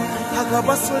utakoma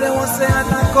akapasule wonse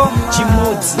atakoma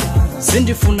chimodzi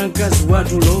zindifuna mkazi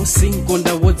watulo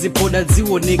sinkonda wodzipoda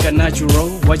dzioneka natural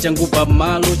wachangupa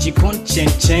malo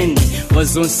chikonchenchen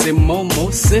wazonse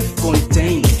momo self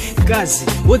contained mkazi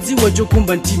wodziwa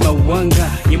chokumba mtima wanga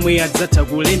imwe adzatha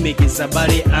kulemekeza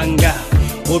bale anga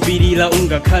wopirira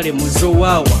ungakhale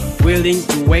muzowawa willing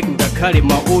to work ngakhale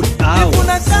ma old hours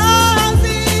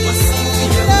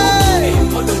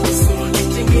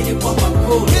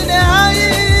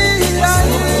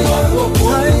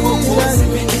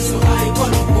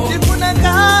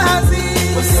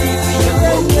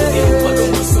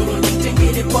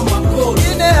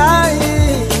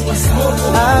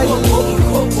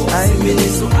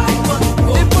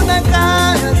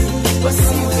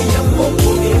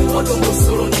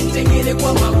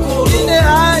Ine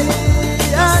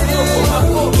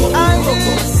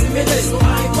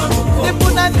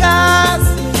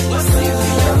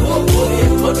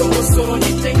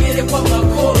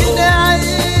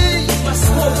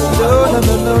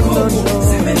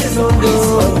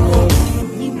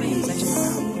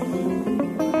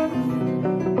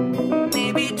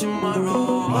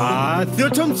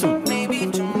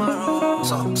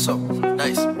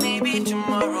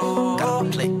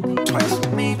twice.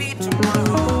 Maybe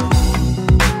tomorrow.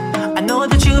 I know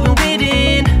that you've been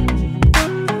waiting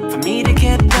for me to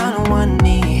get down on one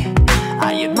knee.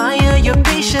 I admire your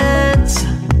patience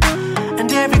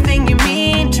and everything you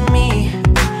mean to me.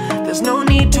 There's no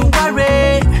need to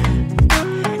worry.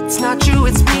 It's not you,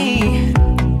 it's me.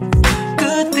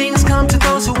 Good things come to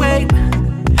those who wait.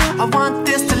 I want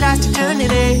this to last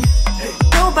eternity.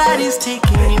 Nobody's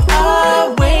taking you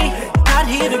away. Not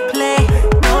here to play.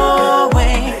 No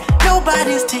way.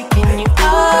 Nobody's taking you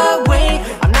away.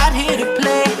 I'm not here to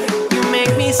play. You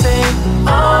make me say,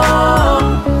 oh,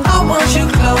 I want you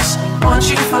close, want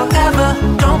you forever.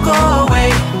 Don't go away.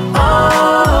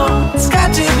 Oh, it's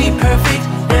got to be perfect.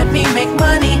 Let me make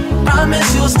money.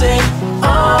 Promise you'll stay.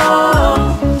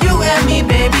 Oh, you and me,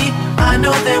 baby. I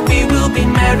know that we will be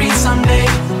married someday.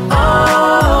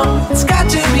 Oh, it's got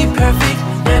to be perfect.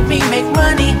 Let me make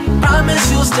money.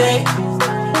 Promise you'll stay.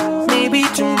 Maybe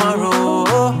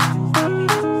tomorrow.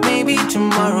 Maybe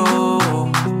tomorrow.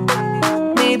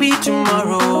 Maybe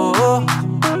tomorrow.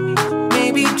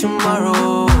 Maybe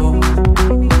tomorrow.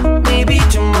 Maybe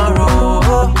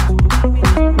tomorrow.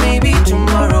 Maybe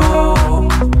tomorrow.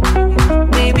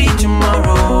 Maybe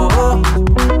tomorrow.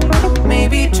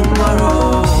 Maybe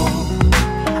tomorrow.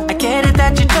 I get it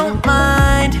that you don't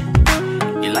mind.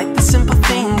 You like the simple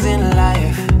things in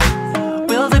life.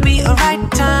 Will there be a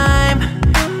right time?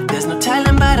 There's no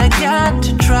telling, but I got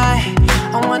to try.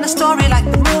 I want a story like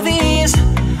the movies.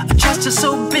 A gesture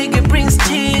so big it brings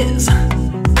tears.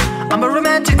 I'm a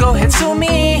romantic, go ahead, sue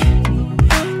me.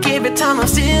 Give it time, I'm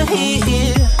still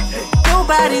here.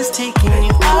 Nobody's taking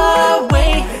you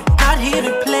away. Not here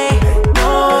to play,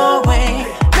 no way.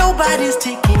 Nobody's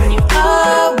taking you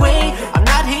away. I'm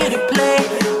not here to play.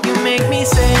 You make me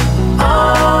say,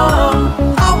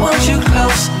 oh, I want you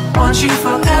close, want you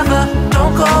forever.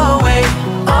 Don't go away.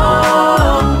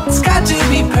 Oh, it's got to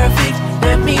be perfect.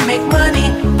 Let me make money.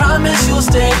 Promise you'll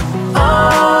stay.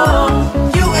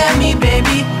 Oh, you and me,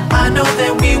 baby. I know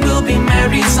that we will be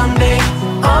married someday.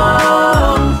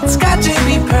 Oh, it's got to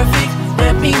be perfect.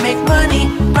 Let me make money.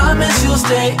 Promise you'll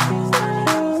stay.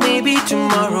 Maybe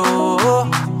tomorrow.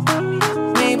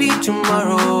 Maybe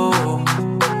tomorrow.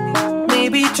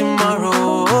 Maybe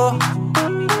tomorrow.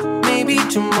 Maybe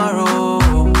tomorrow.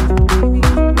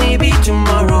 Maybe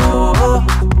tomorrow.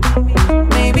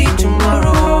 Maybe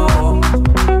tomorrow.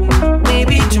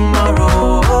 Maybe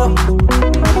tomorrow.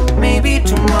 Maybe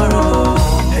tomorrow.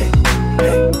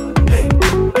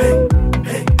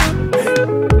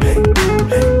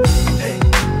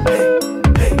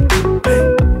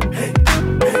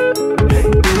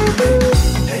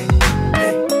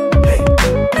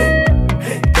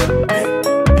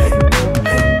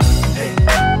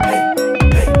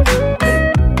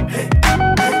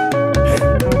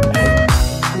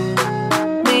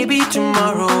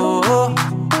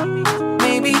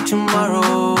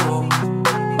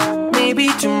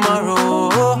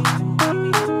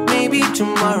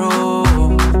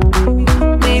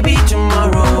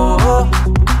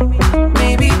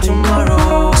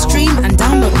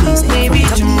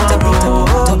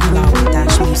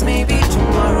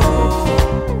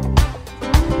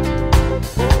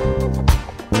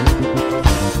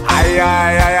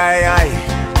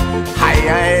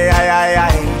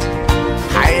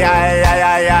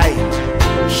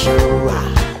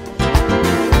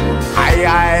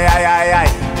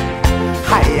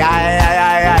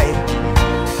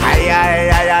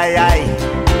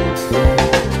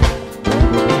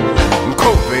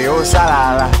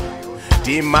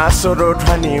 Masoro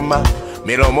twanima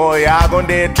milomo yako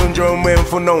ndetunjo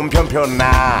mfuno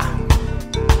mpyopyona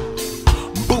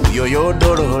mbuyo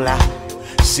yodolola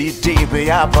sitipe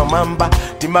yapa mamba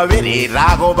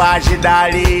timavirako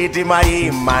pachidali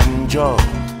timayimanjo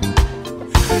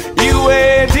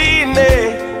iwe ndine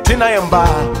tinayamba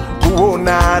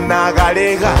kuonana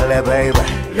kalekale baby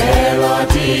lelo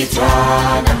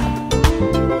titana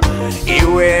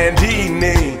iwe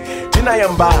ndine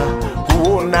tinayamba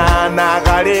kuonana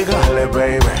kalekale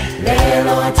baby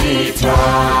lelo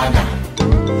titana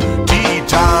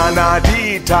titana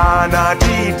titana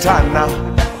titana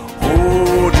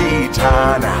oh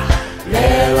titana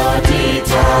lelo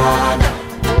titana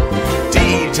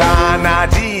titana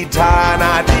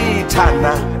titana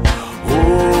titana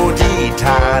oh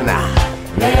titana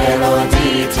lelo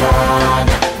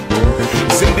titana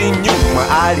zimbi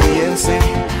nyuma aliyense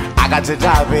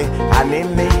akadzitape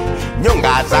anene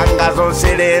nyonga zanga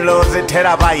zonse lelo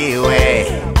zithera payiwe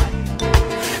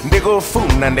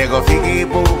ndikufuna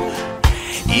ndikufikipo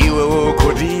iwe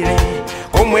ukhutile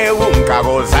komwe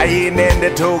ungakoza ine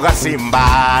ndethuka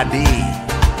simbadi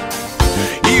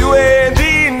iwe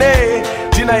ndine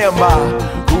tinayamba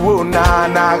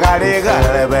kuonana kale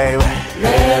kale baby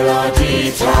lelo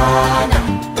titana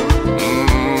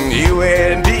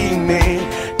iwe ndine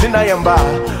tinayamba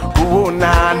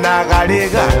kuonana kale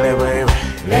kale baby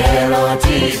lelo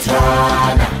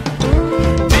titana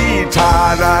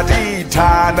titana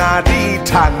titana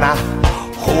titana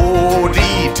oh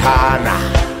titana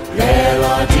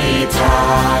lelo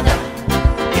titana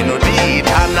ino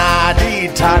titana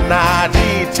titana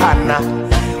titana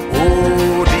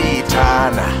oh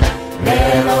titana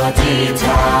lelo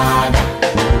titana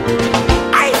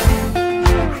ay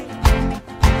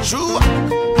shua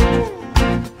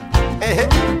eh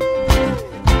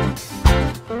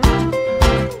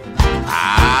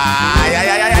ay ay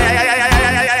ay ay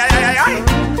ay ay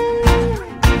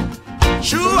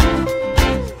shua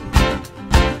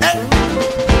eh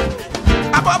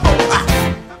apo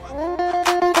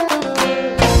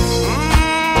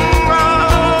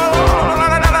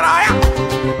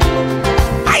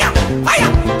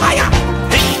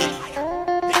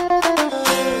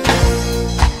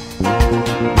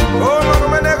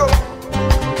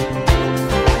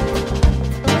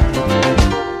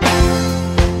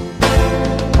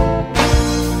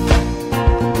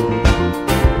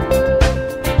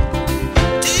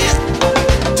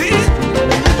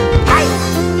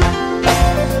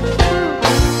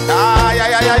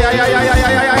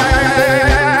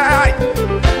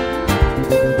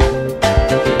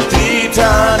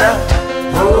Titana,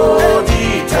 oh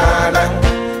Titana,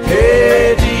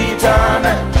 hey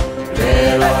Titana,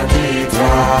 lelo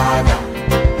titana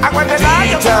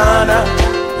Titana,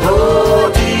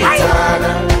 oh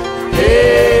Titana,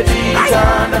 hey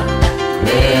Titana,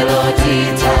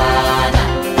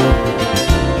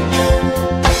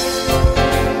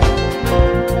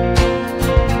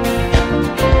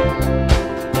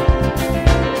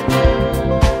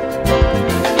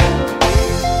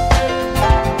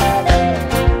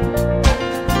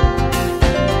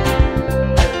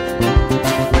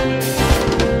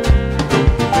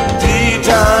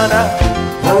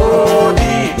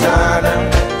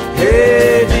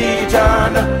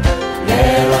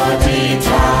 lelo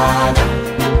titana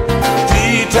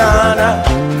Titana,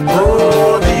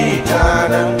 oh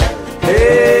Titana,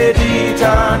 hey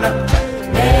Titana,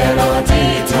 lelo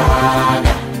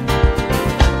titana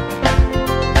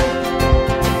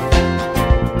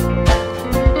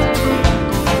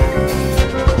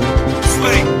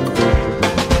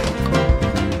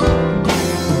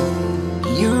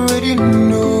You already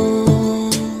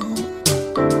know.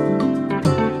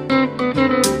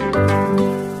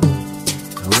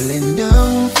 Rolling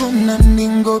down from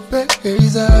Nandingo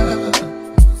Pesa.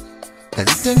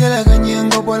 Kazitengela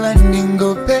kanyengo bola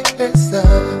ndingo pesa.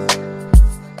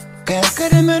 Kaya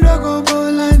kademe dogo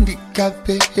bola ndika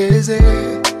pese.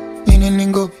 Ine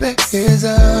ningo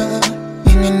pesa.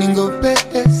 Ine ningo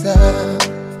pesa.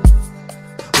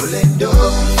 Rolling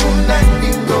down from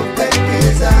Nandingo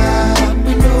Pesa.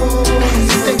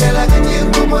 Kazitengela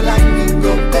kanyengo bola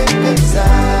ndingo pesa.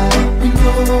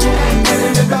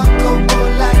 Kademe dogo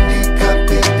bola ndika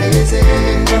pese.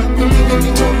 Ine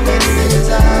ningo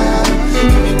pesa.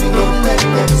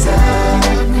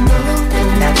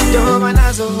 Nadoma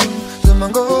nazo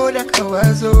zomangoda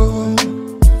kawazo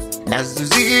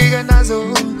nazuziga nazo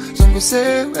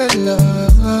zongusewela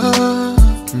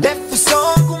ndefu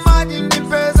songu maji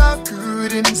nipeza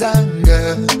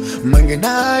kurimzanga mange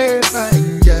naye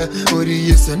panja uri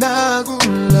yeso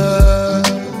nagula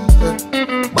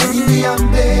Mwanyini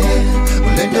yambe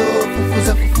ulendo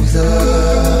fufuza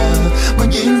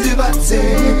Mwanyinzi batse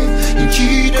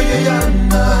inchido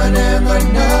yoyana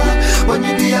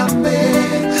Mwanyini yambe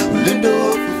ulendo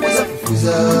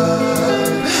fufuza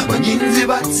Mwanyinzi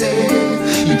batse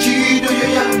inchido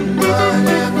yoyana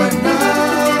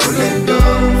Ulendo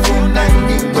funa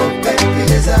ningo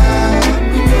pekeza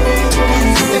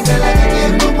Sitengala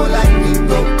kanyembo mola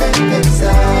ningo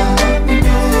pekeza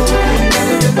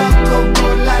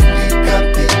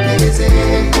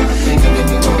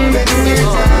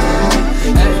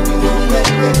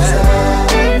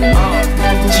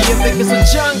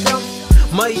changa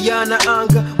maiyana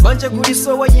anga banja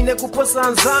kulisowa yine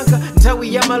kuposa nzanga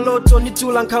ntawi ya maloto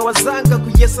nitula nkawa zanga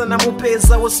kuyesa na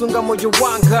mupeza wasunga moyo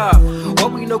wanga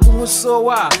wabwino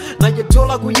kumusowa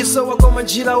najetola kuyisowa kwa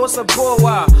manjira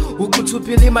osapowa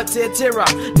ukutupili matetera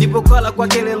ndipo kala kwa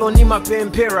kelelo ni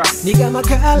mapempera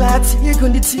nigamakala tiku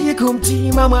nditiku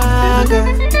mtima mwanga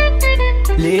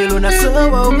lelo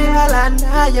nasowa ukala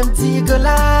naye mtiko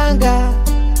langa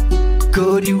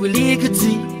kodi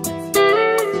ulikati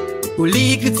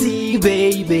Ulikati,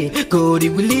 baby, Cody,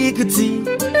 Ulikati,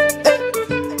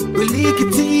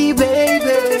 Ulikati,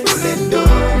 baby. Ulendo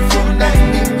from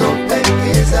Nandingo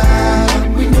Pekeza,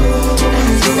 we know.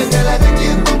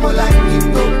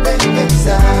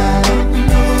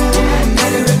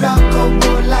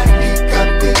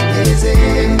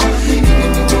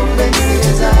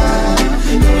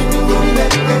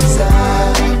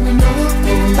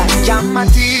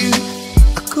 Amati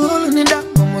akulu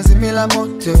nidamo muzimila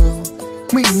moto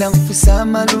mwina mfisa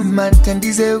maluma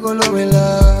tandize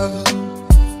golowela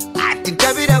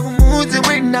atintabira kumuzi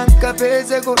mwina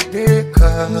nkapeze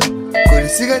koteka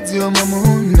kolisiga ziyo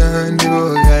mamuna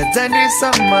ndiboga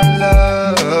zandisa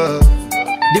mala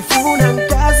ndifuna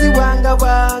mkazi wanga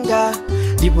wanga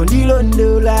ndipo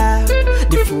ndilondola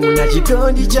ndifuna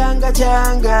chikondi changa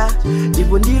changa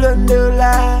ndipo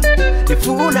ndilondola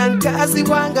ndifuna mkazi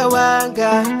wanga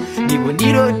wanga ndipo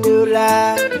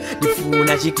ndilondola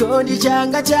ndifuna chikondi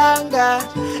changa changa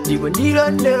ndipo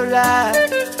ndilondola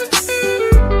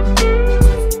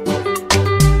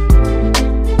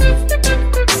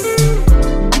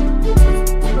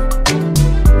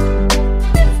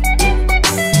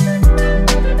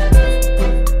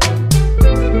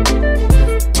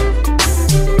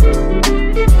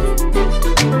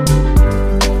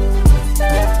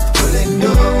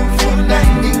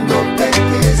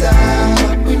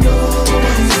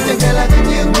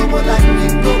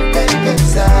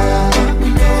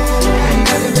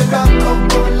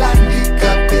Go,